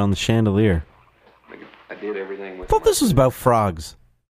snake get on the chandelier? I did everything with... I thought this was about frogs.